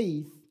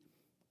faith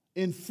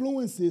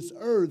influences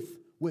earth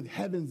with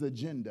heaven's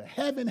agenda.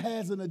 Heaven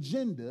has an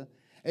agenda,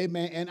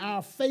 amen, and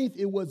our faith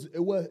is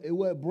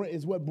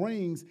what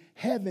brings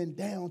heaven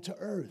down to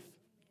earth.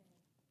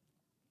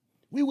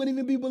 We wouldn't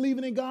even be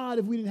believing in God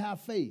if we didn't have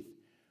faith.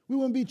 We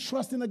wouldn't be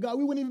trusting in God.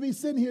 We wouldn't even be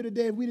sitting here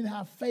today if we didn't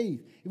have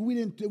faith. If we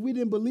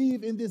didn't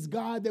believe in this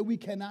God that we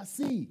cannot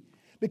see.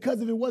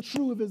 Because if it was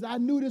true, if I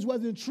knew this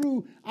wasn't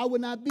true, I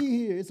would not be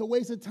here. It's a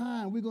waste of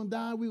time. We're going to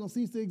die. We're going to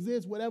cease to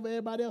exist. Whatever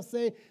everybody else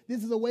say,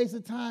 this is a waste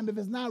of time. If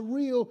it's not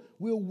real,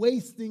 we're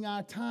wasting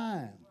our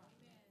time.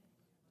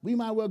 We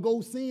might well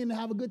go sin and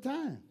have a good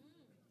time.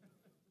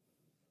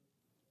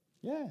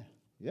 Yeah.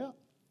 If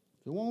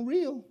it wasn't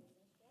real.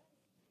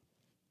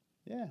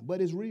 Yeah,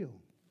 but it's real.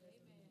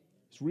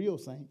 It's real,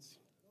 saints.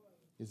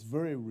 It's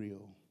very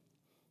real.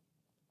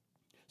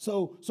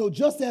 So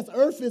just as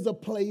earth is a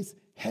place,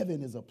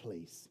 heaven is a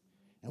place.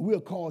 And we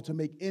are called to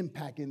make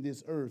impact in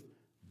this earth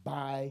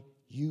by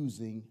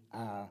using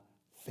our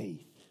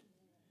faith.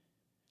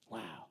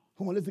 Wow.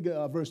 Come on, let's look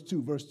at verse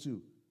 2. Verse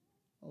 2.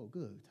 Oh,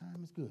 good.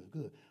 Time is good.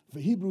 Good. For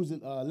Hebrews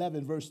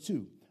 11, verse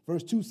 2.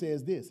 Verse 2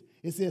 says this.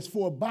 It says,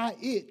 for by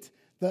it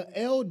the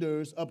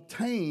elders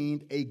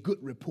obtained a good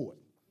report.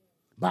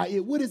 By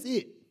it, what is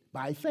it?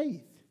 By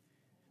faith.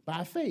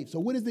 By faith. So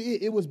what is the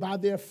it? It was by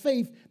their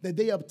faith that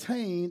they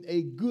obtained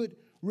a good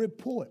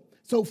report.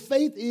 So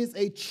faith is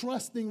a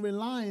trusting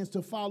reliance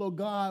to follow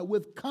God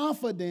with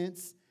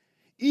confidence,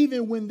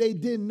 even when they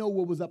didn't know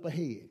what was up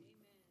ahead.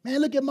 Man,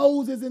 look at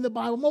Moses in the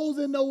Bible.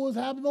 Moses knows what's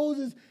happening.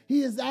 Moses,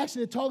 he is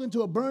actually talking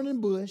to a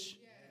burning bush.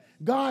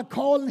 God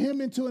calling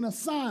him into an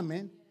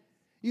assignment.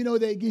 You know,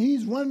 that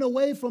he's running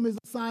away from his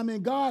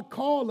assignment. God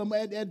called him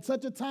at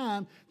such a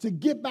time to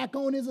get back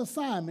on his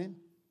assignment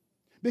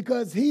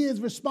because he is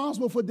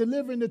responsible for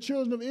delivering the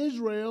children of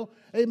Israel,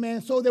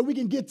 amen, so that we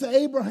can get to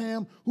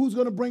Abraham, who's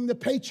going to bring the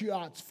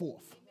patriarchs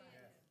forth.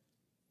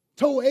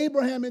 Told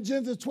Abraham in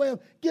Genesis 12,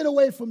 get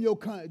away from your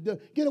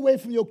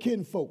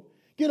kinfolk.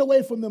 Get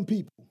away from them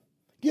people.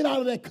 Get out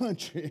of that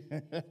country.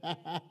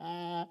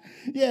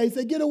 Yeah, he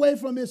said, get away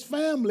from his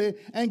family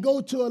and go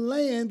to a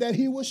land that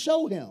he will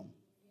show him.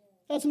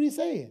 That's what he's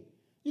saying.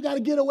 You got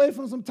to get away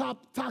from some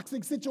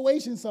toxic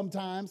situations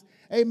sometimes,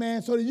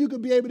 amen, so that you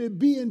could be able to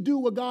be and do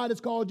what God has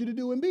called you to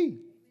do and be.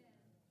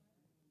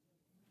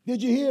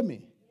 Did you hear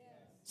me?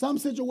 Some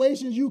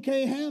situations you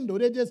can't handle.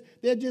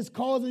 They're just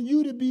causing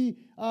you to be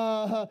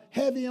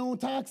heavy on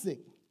toxic.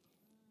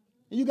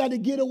 And you got to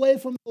get away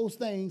from those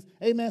things,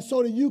 amen,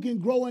 so that you can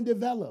grow and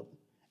develop.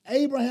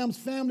 Abraham's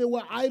family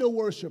were idol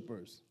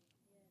worshipers.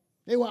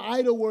 They were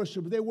idol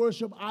worshipers. They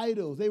worshiped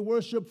idols. They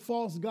worshiped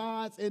false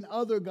gods and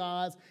other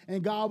gods.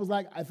 And God was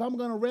like, if I'm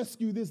going to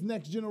rescue this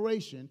next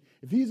generation,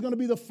 if he's going to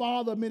be the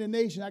father of many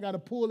nations, I got to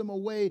pull him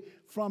away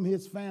from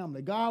his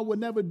family. God would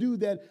never do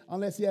that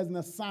unless he has an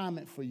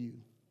assignment for you.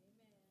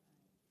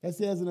 Unless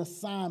he has an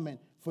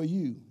assignment for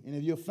you. And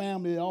if your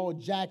family is all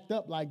jacked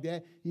up like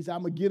that, he said,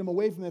 I'm going to get him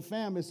away from their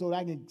family so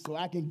I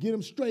can get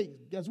him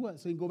straight. Guess what?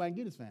 So he can go back and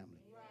get his family.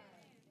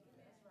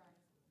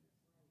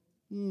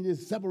 He ain't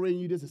just separating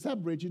you just to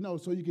separate you, no,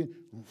 so you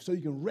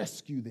can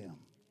rescue them.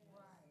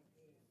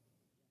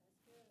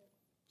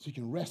 So you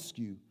can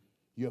rescue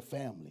your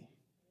family.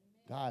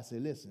 God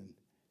said, listen,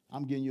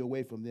 I'm getting you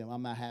away from them.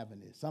 I'm not having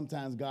this.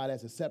 Sometimes God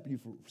has to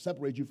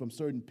separate you from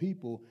certain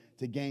people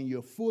to gain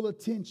your full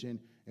attention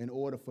in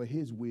order for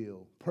his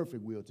will,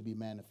 perfect will, to be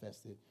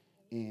manifested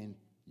in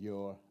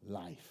your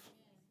life.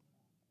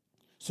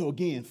 So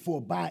again, for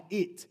by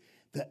it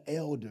the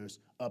elders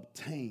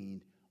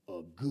obtained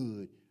a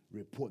good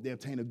report. They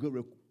obtained a good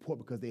report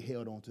because they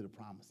held on to the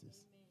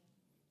promises.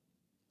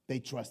 They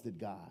trusted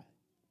God.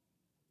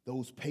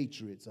 Those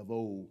patriots of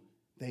old,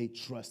 they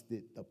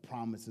trusted the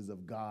promises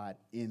of God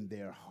in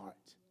their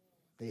heart.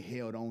 They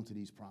held on to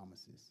these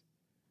promises.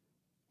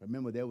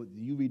 Remember,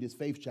 you read this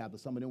faith chapter,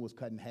 some of them was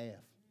cut in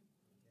half.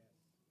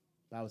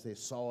 The Bible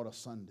says sawed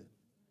asunder.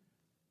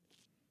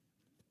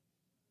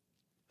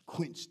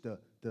 Quenched the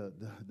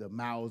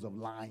mouths of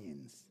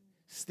lions.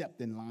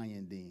 Stepped in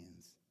lion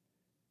dens.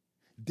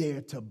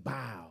 Dare to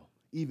bow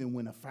even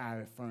when a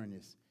fiery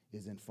furnace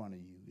is in front of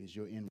you, is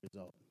your end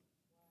result.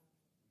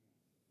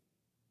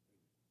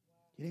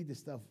 It ain't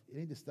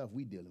the stuff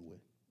we dealing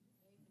with.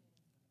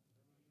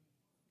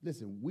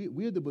 Listen,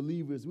 we're the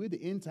believers, we're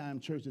the end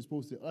time church that's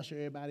supposed to usher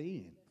everybody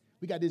in.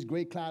 We got this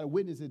great cloud of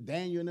witnesses,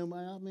 Daniel and them.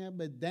 I mean, I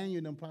bet Daniel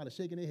and them probably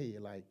shaking their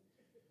head like,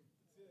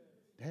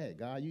 Dad,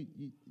 God, you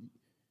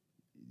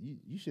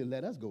should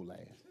let us go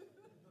last.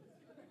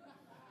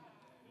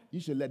 You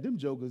should let them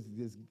jokers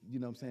just, you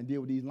know what I'm saying, deal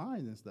with these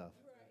lions and stuff.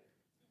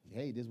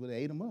 Hey, this would have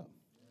ate them up.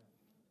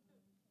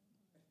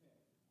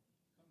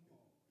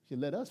 You should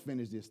let us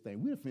finish this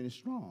thing. We'll finish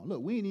strong.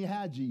 Look, we ain't even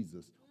had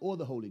Jesus or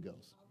the Holy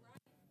Ghost.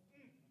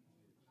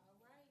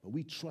 But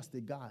we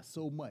trusted God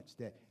so much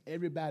that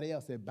everybody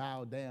else had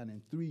bowed down,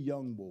 and 3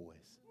 young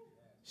boys,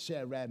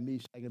 Shadrach,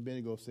 Meshach, and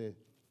Abednego, said,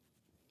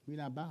 we're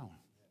not bowing.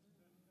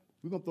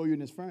 We're going to throw you in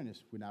this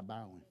furnace. We're not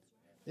bowing.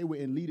 They were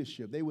in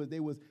leadership. They was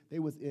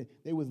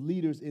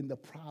leaders in their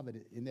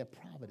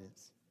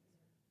providence.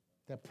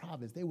 Their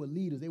providence. They were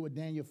leaders. They were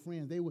Daniel's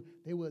friends. They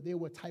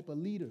were type of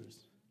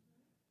leaders.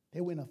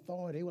 They were in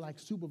authority. They were like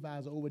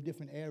supervisors over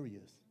different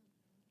areas.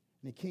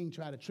 And the king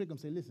tried to trick them.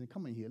 Say, listen,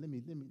 come in here. Let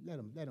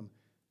them.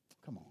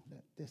 Come on.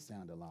 Let's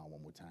sound the alarm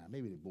one more time.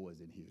 Maybe the boys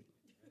didn't hear it.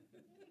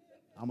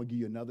 I'm gonna give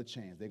you another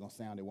chance. They're gonna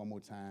sound it one more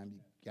time.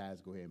 You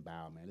guys, go ahead and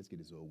bow, man. Let's get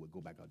this over with.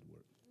 Go back out to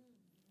work.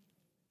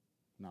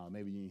 No,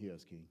 maybe you didn't hear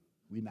us, King.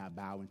 We're not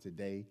bowing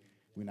today.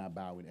 We're not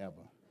bowing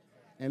ever.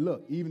 And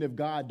look, even if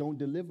God don't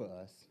deliver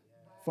us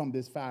from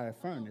this fiery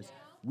furnace,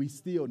 we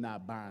still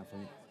not bowing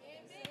from it.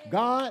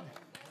 God,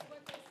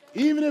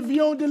 even if you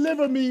don't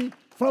deliver me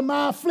from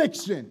my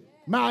affliction,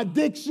 my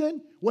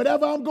addiction,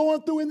 whatever I'm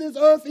going through in this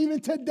earth, even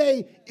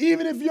today,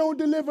 even if you don't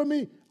deliver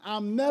me,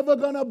 I'm never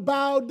going to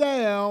bow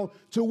down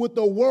to what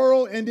the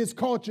world and this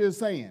culture is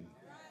saying.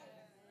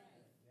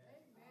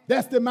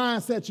 That's the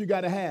mindset you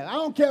got to have. I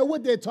don't care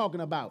what they're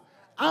talking about.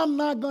 I'm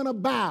not going to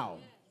bow.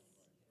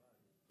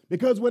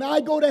 Because when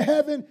I go to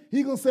heaven,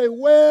 he's going to say,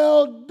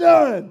 well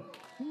done.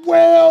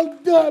 Well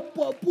done.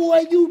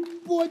 Boy,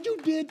 you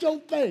did your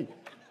thing.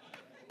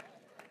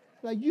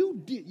 Like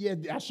you did. Yeah,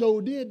 I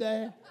sure did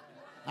that.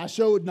 I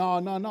showed, no.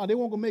 They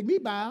won't gonna make me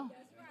bow.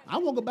 I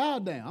won't go bow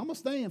down. I'm going to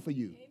stand for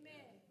you.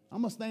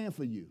 I'm going to stand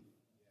for you.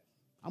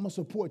 I'm going to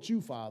support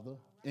you, Father,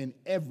 in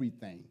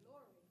everything.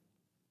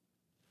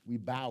 We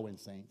bowing,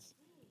 saints,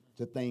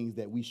 to things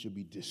that we should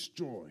be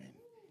destroying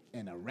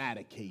and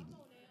eradicating.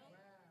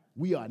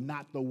 We are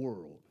not the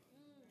world.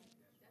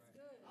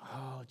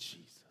 Oh,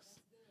 Jesus.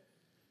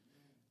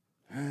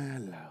 Ah,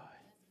 Lord.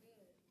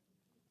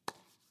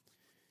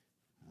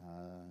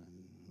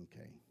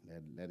 Okay,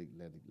 let it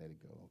go.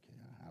 Okay,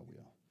 I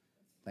will.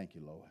 Thank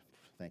you, Lord.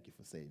 Thank you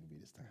for saving me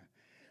this time.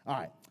 All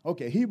right.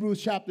 Okay,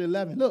 Hebrews chapter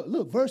 11.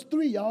 Look, verse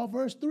 3, y'all.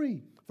 Verse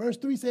 3. Verse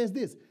 3 says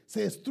this.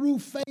 Says through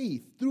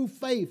faith,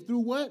 through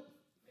what?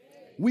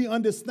 We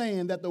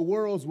understand that the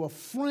worlds were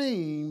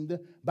framed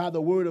by the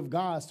word of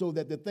God so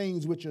that the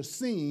things which are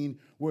seen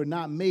were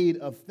not made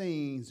of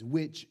things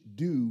which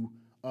do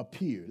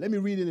appear. Let me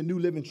read in the New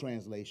Living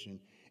Translation.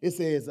 It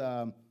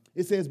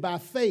says, by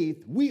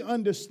faith, we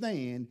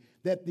understand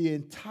that the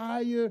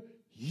entire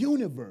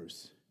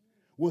universe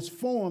was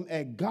formed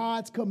at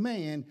God's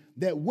command,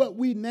 that what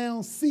we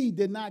now see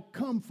did not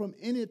come from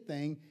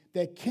anything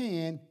that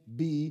can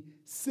be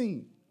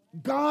seen.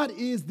 God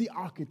is the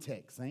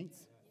architect,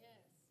 saints.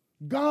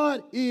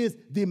 God is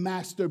the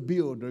master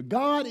builder.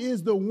 God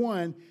is the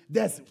one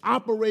that's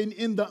operating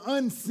in the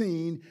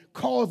unseen,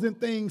 causing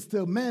things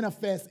to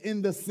manifest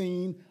in the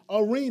seen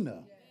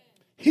arena.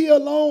 He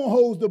alone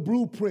holds the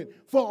blueprint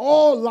for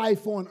all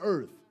life on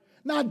earth.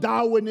 Not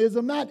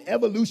Darwinism, not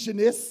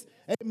evolutionists,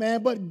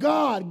 amen, but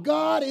God.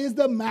 God is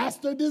the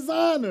master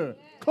designer.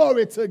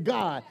 Glory to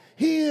God.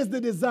 He is the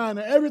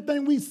designer.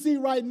 Everything we see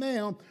right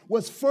now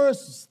was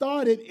first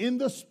started in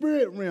the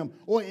spirit realm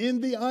or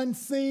in the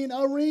unseen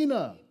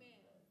arena.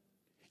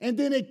 And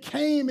then it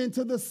came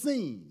into the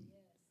scene.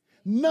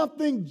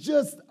 Nothing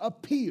just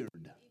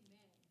appeared.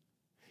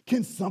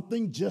 Can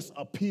something just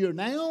appear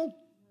now?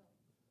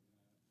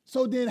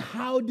 So then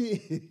how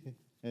did,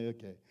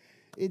 okay,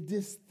 it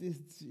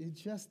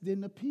just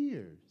didn't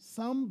appear.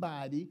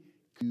 Somebody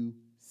could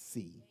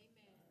see.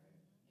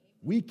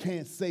 We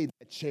can't say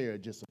that chair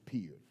just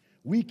appeared.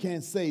 We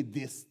can't say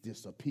this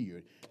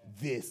disappeared.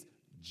 This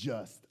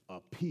just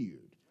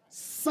appeared.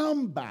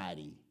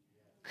 Somebody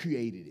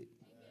created it.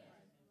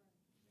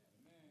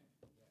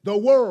 The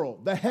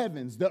world, the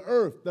heavens, the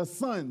earth, the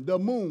sun, the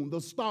moon,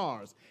 the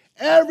stars,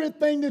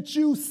 everything that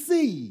you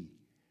see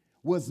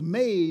was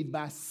made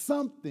by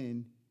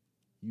something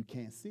you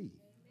can't see.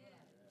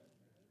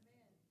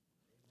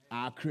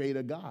 Our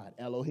creator God,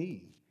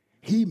 Elohim,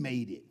 he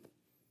made it.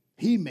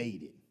 He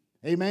made it.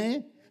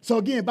 Amen? So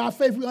again, by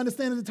faith, we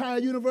understand the entire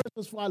universe.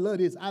 I love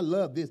this. I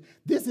love this.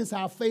 This is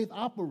how faith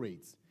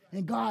operates.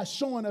 And God's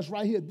showing us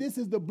right here, this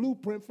is the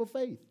blueprint for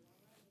faith.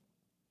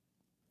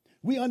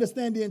 We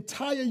understand the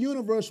entire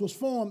universe was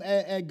formed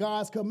at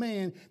God's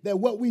command, that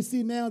what we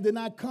see now did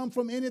not come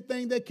from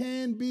anything that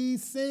can be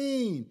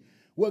seen.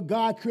 What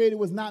God created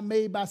was not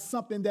made by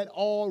something that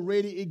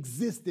already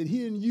existed. He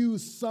didn't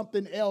use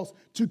something else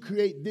to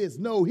create this.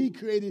 No, he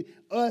created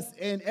us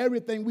and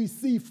everything we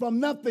see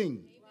from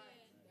nothing.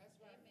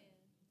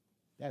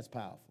 That's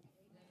powerful.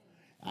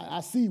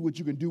 I see what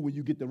you can do when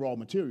you get the raw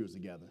materials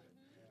together.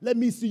 Let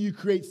me see you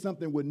create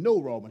something with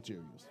no raw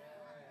materials.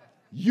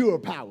 You're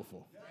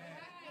powerful.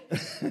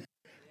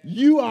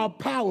 You are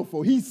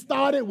powerful. He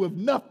started with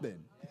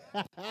nothing.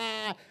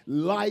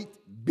 Light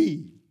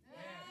be.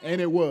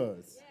 And it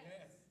was.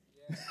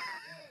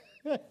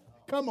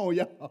 Come on,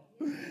 y'all.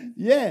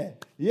 Yeah.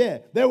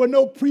 There were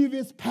no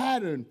previous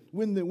pattern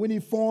when he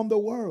formed the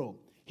world.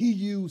 He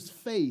used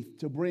faith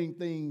to bring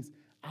things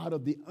out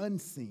of the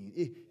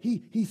unseen.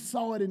 He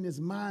saw it in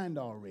his mind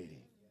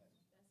already.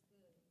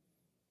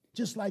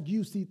 Just like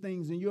you see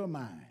things in your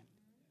mind.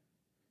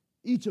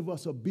 Each of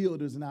us are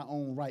builders in our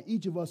own right.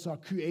 Each of us are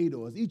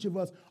creators. Each of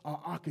us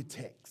are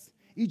architects.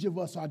 Each of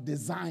us are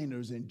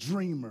designers and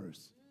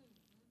dreamers.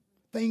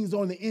 Things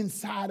on the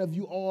inside of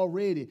you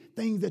already,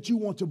 things that you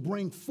want to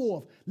bring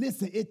forth.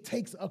 Listen, it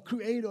takes a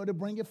creator to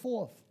bring it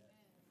forth.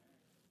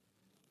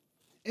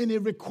 And it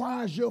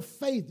requires your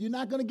faith. You're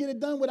not going to get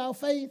it done without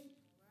faith.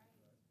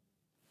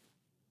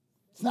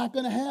 It's not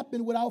going to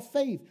happen without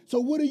faith. So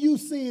what are you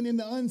seeing in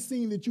the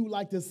unseen that you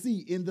like to see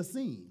in the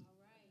seen?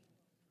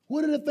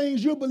 What are the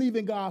things you're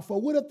believing God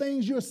for? What are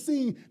things you're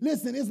seeing?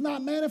 Listen, it's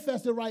not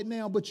manifested right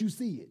now, but you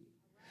see it.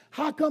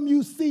 How come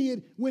you see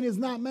it when it's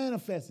not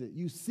manifested?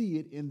 You see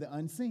it in the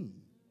unseen.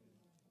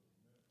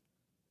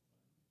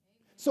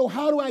 So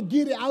how do I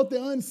get it out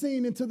the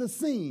unseen into the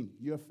seen?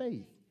 Your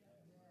faith.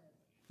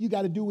 You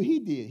got to do what he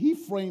did. He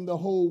framed the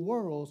whole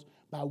world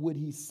by what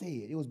he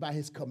said. It was by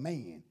his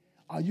command.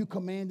 Are you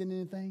commanding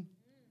anything?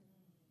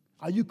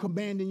 Are you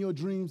commanding your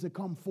dreams to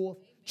come forth?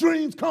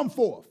 Dreams come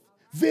forth.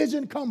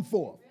 Vision come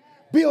forth.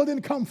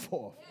 Building come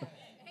forth.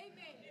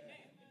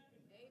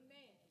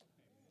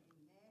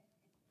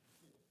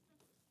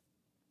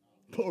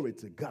 Glory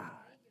to God.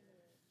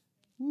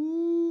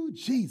 Ooh,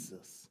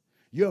 Jesus.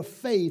 Your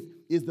faith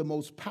is the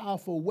most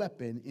powerful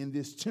weapon in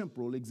this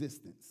temporal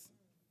existence.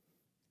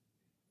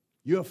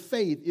 Your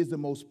faith is the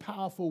most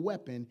powerful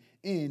weapon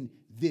in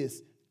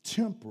this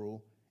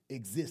temporal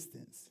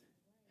existence.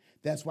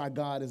 That's why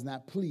God is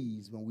not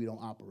pleased when we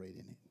don't operate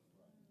in it.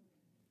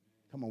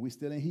 Come on, we're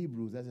still in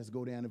Hebrews. Let's just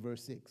go down to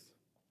verse 6.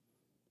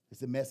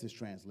 It's a Message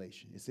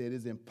translation. It said it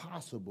is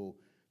impossible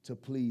to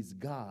please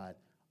God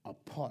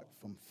apart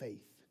from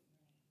faith.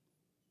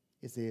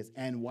 It says,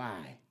 and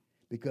why?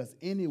 Because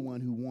anyone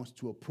who wants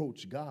to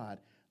approach God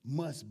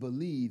must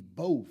believe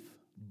both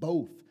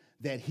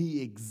that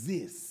he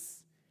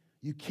exists.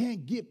 You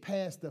can't get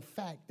past the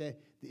fact that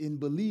in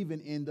believing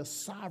in the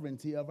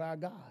sovereignty of our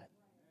God.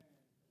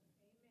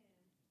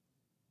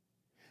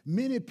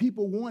 Many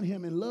people want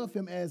him and love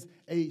him as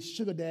a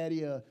sugar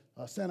daddy, a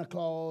Santa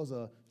Claus,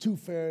 a tooth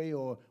fairy,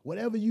 or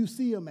whatever you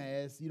see him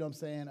as, you know what I'm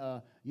saying,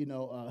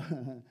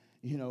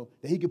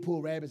 that he could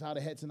pull rabbits out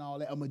of hats and all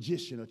that, a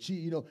magician, a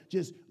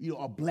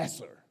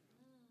blesser.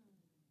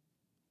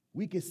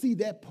 We can see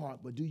that part,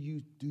 but do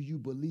you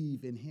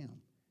believe in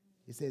him?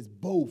 It says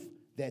both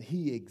that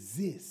he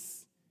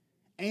exists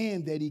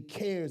and that he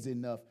cares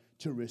enough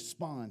to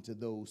respond to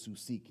those who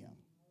seek him.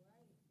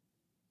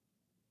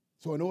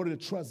 So in order to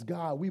trust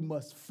God, we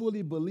must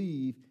fully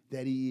believe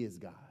that he is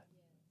God.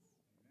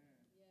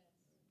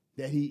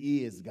 That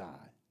he is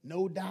God.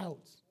 No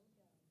doubts.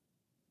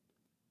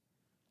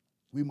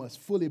 We must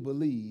fully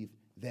believe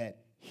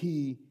that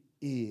he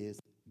is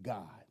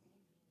God.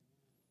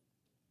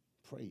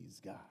 Praise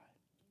God.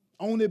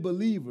 Only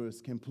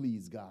believers can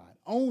please God.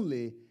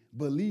 Only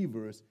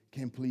believers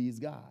can please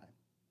God.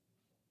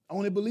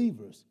 Only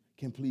believers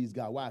can please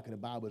God. Why? Because the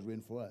Bible is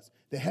written for us.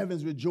 The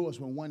heavens rejoice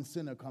when one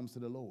sinner comes to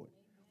the Lord.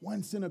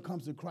 One sinner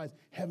comes to Christ,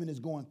 heaven is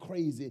going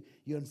crazy.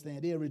 You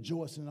understand? They're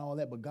rejoicing and all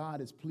that, but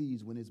God is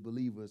pleased when his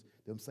believers,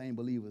 them same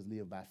believers,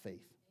 live by faith.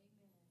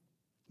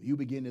 When you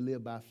begin to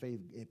live by faith,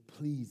 it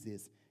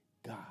pleases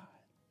God.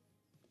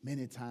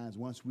 Many times,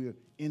 once we're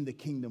in the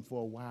kingdom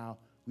for a while,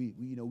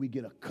 we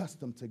get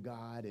accustomed to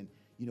God, and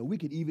we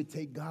could even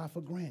take God for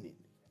granted.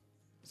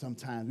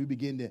 Sometimes we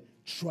begin to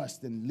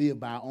trust and live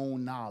by our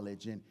own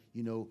knowledge, and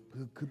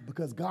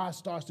because God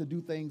starts to do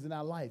things in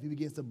our life. He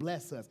begins to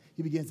bless us.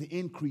 He begins to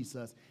increase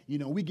us.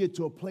 We get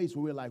to a place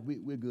where we're like,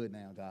 we're good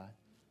now, God.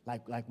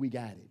 Like we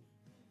got it.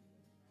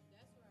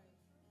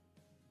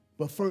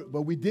 That's right.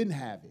 But we didn't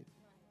have it.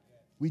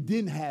 We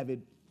didn't have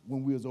it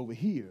when we was over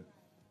here.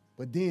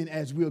 But then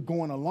as we're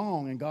going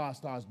along and God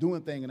starts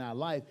doing things in our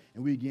life,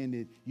 and we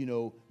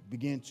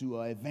begin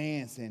to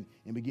advance and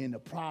begin to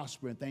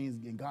prosper, and things,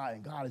 and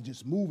God is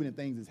just moving, and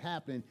things is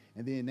happening,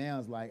 and then now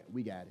it's like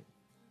we got it.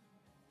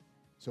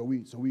 So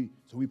we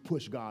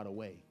push God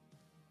away.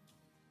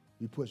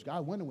 We push God.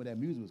 I wonder where that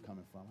music was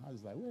coming from. I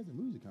was like, where's the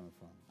music coming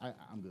from?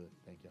 I'm good,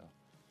 thank y'all.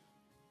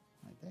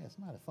 Like, that's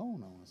not a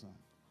phone on or something.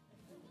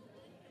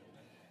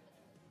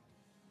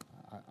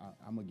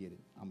 I'm gonna get it.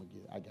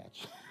 I got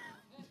you.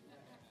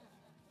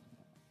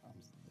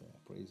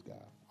 Praise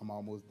God. I'm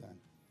almost done.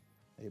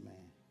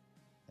 Amen.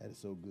 That is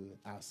so good.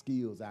 Our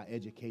skills, our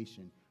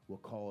education will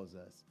cause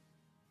us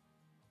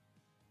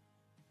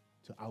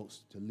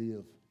to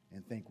live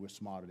and think we're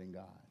smarter than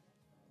God.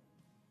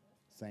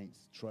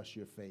 Saints, trust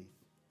your faith.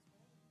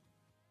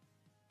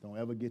 Don't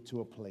ever get to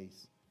a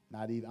place,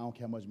 I don't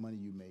care how much money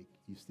you make,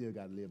 you still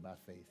got to live by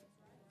faith.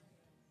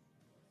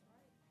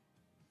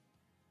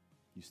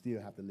 You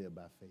still have to live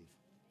by faith.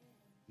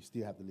 You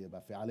still have to live by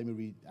faith. Let me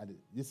read.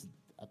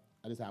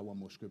 I just have one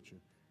more scripture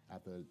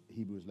after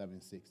Hebrews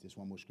 11:6. Just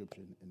one more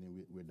scripture, and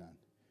then we're done.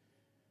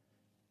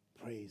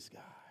 Praise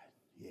God.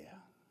 Yeah.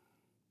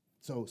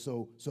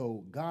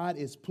 So God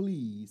is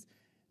pleased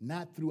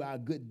not through our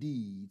good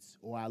deeds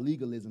or our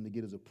legalism to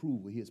get his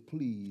approval. He is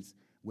pleased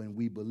when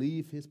we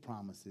believe his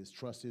promises,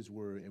 trust his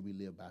word, and we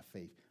live by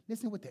faith.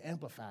 Listen to what the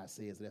Amplified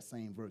says in that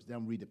same verse. Then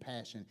I'm read the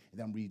Passion, and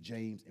then I'm read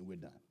James, and we're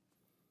done.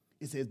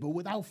 It says, but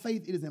without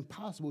faith, it is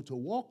impossible to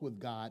walk with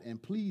God and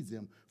please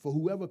him, for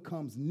whoever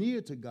comes near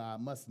to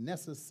God must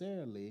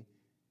necessarily,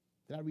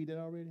 did I read that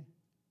already?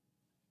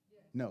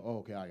 Yeah. No,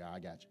 okay, I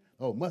got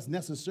you. Must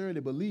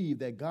necessarily believe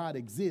that God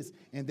exists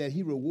and that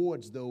he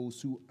rewards those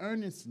who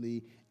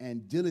earnestly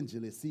and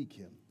diligently seek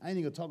him. I ain't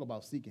even gonna talk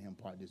about seeking him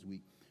part this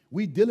week.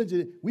 We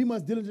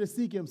must diligently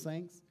seek him,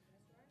 saints.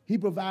 He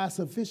provides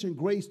sufficient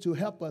grace to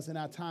help us in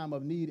our time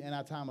of need and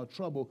our time of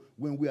trouble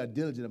when we are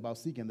diligent about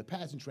seeking. The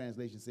Passion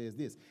Translation says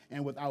this,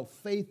 and without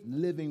faith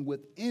living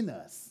within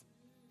us,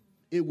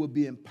 it would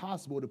be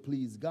impossible to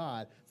please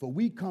God, for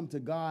we come to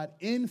God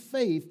in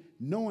faith,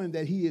 knowing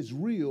that he is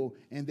real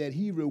and that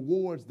he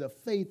rewards the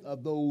faith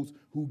of those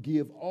who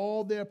give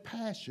all their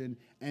passion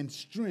and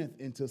strength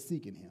into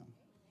seeking him.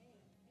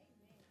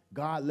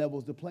 God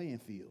levels the playing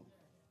field.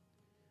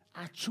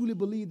 I truly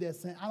believe that,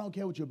 saying, I don't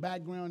care what your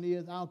background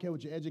is. I don't care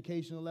what your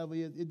educational level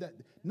is.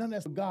 None of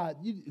that's for God.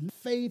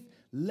 Faith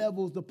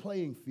levels the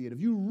playing field. If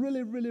you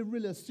really, really,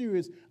 really are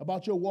serious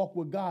about your walk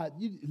with God,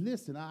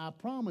 listen, I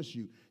promise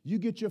you, you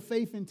get your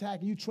faith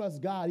intact, you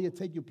trust God, he'll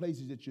take you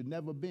places that you've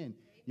never been.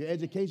 Your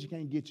education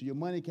can't get you. Your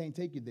money can't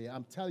take you there.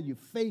 I'm telling you,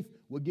 faith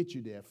will get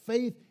you there.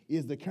 Faith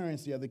is the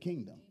currency of the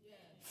kingdom.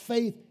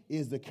 Faith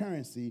is the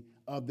currency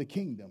of the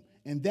kingdom.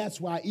 And that's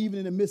why even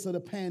in the midst of the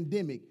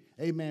pandemic,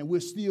 amen,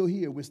 we're still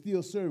here. We're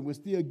still serving. We're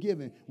still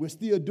giving. We're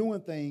still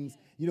doing things,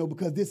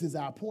 because this is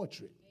our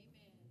portrait.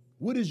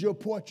 What does your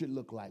portrait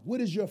look like? What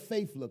does your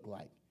faith look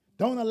like?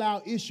 Don't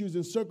allow issues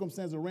and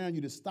circumstances around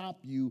you to stop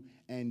you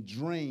and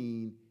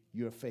drain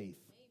your faith.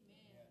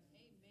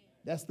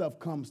 That stuff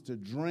comes to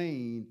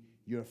drain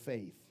your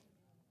faith.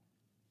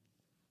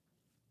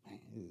 Man,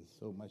 there's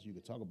so much you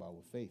could talk about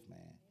with faith, man.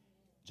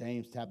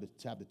 James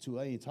chapter 2,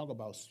 I ain't talk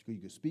about you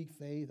can speak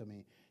faith. I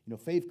mean,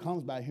 faith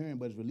comes by hearing,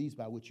 but it's released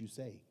by what you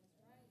say.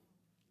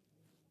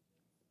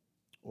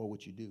 Or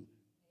what you do.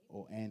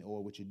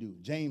 Or what you do.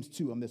 James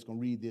 2, I'm just going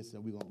to read this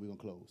and we're going to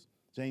close.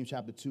 James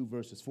chapter 2,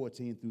 verses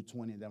 14 through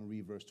 20, and then I'm going to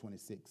read verse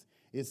 26.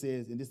 It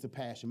says, and this is the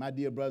passion, my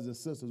dear brothers and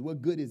sisters,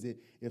 what good is it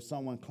if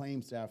someone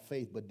claims to have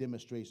faith but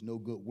demonstrates no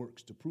good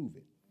works to prove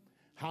it?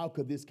 How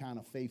could this kind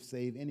of faith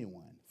save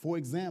anyone? For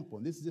example,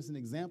 and this is just an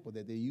example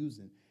that they're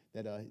using,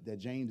 that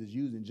James is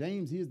using.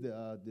 James, he's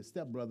the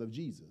stepbrother of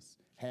Jesus,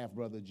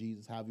 half-brother of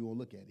Jesus, however you want to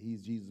look at it.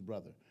 He's Jesus'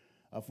 brother.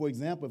 For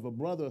example, if a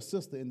brother or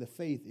sister in the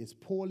faith is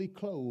poorly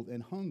clothed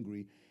and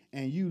hungry,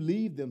 and you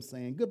leave them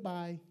saying,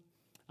 goodbye,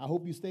 I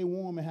hope you stay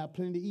warm and have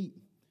plenty to eat,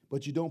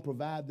 but you don't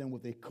provide them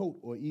with a coat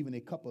or even a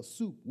cup of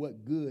soup,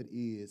 what good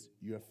is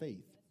your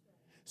faith?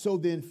 So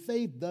then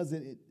faith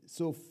doesn't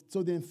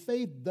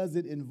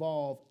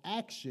involve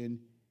action.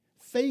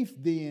 Faith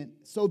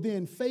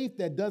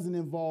that doesn't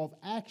involve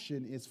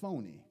action is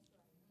phony.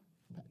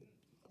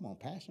 Come on,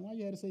 Passion, why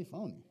you had to say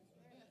phony?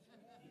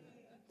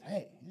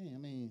 Hey, I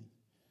mean,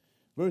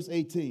 verse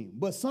 18.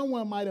 But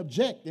someone might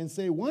object and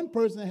say, one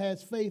person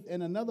has faith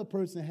and another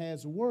person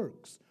has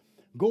works.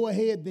 Go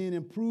ahead then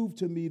and prove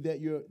to me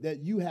that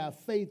you have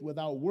faith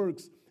without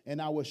works,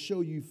 and I will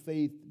show you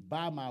faith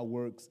by my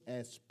works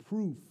as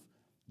proof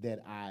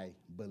that I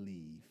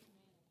believe.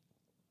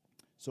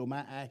 So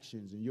my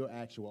actions and your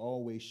action will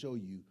always show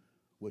you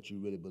what you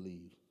really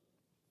believe.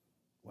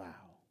 Wow.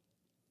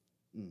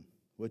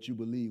 What you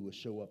believe will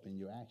show up in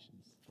your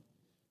actions.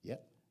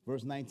 Yep.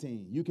 Verse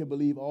 19, you can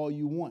believe all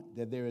you want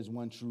that there is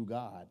one true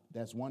God.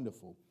 That's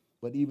wonderful.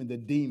 But even the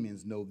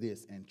demons know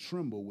this and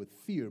tremble with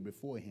fear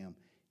before him,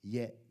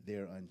 yet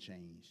they're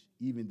unchanged.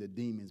 Even the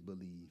demons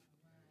believe.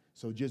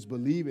 So just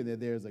believing that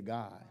there's a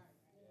God.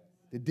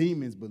 The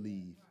demons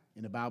believe.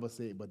 And the Bible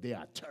said, but they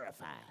are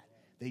terrified.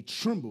 They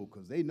tremble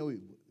because they know.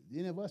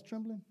 Any of us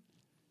trembling?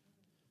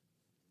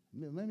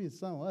 Maybe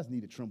some of us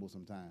need to tremble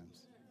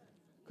sometimes.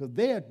 Because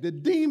the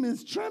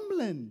demons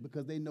trembling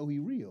because they know he's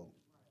real.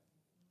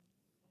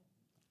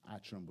 I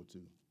tremble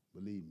too.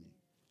 Believe me.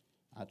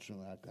 I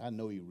tremble. I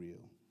know he's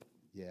real.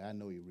 Yeah, I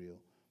know he's real.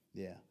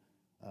 Yeah.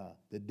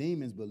 The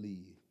demons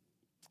believe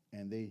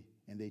and they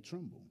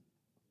tremble.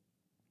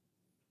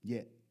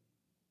 Yet.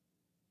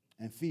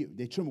 And fear,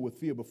 they tremble with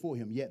fear before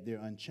him, yet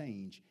they're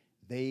unchanged.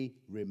 They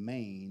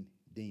remain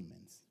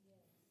demons.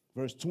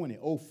 Verse 20,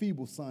 O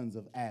feeble sons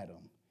of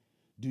Adam,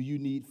 do you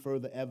need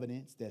further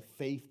evidence that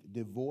faith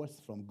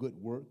divorced from good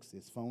works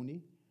is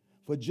phony?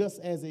 For just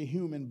as a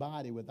human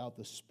body without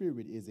the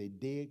spirit is a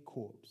dead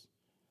corpse,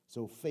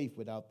 so faith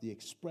without the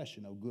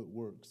expression of good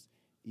works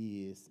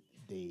is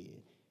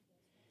dead.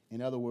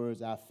 In other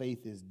words, our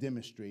faith is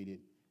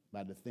demonstrated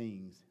by the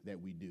things that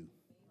we do.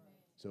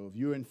 So if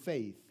you're in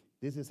faith,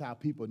 this is how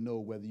people know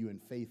whether you're in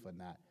faith or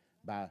not.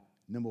 By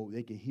number,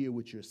 they can hear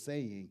what you're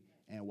saying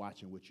and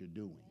watching what you're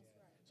doing.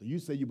 So you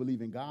say you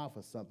believe in God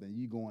for something,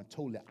 you're going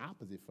totally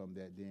opposite from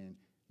that. Then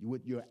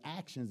what your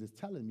actions is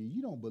telling me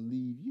you don't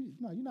believe. You're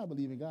not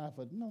believing God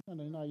for no,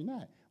 you're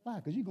not. Why?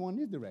 Because you're going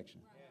this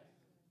direction.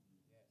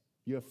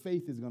 Your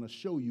faith is going to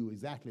show you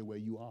exactly where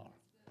you are.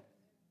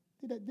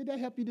 Did that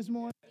help you this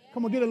morning?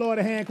 Come on, give the Lord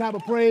a hand clap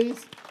of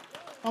praise.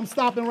 I'm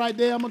stopping right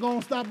there. I'm going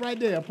to stop right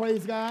there.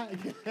 Praise God.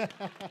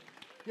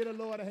 Give the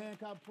Lord a hand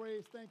clap of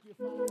praise. Thank you,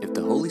 Father. If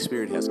the Holy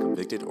Spirit has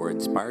convicted or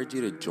inspired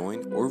you to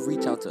join or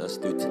reach out to us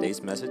through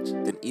today's message,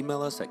 then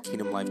email us at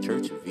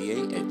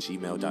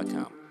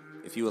kingdomlifechurchva@gmail.com.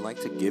 If you would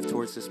like to give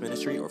towards this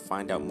ministry or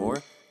find out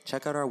more,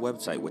 check out our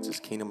website, which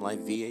is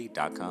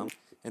kingdomlifeva.com,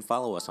 and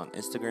follow us on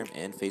Instagram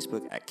and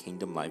Facebook at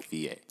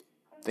kingdomlifeva.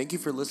 Thank you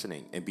for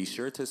listening, and be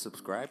sure to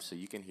subscribe so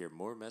you can hear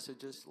more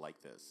messages like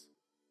this.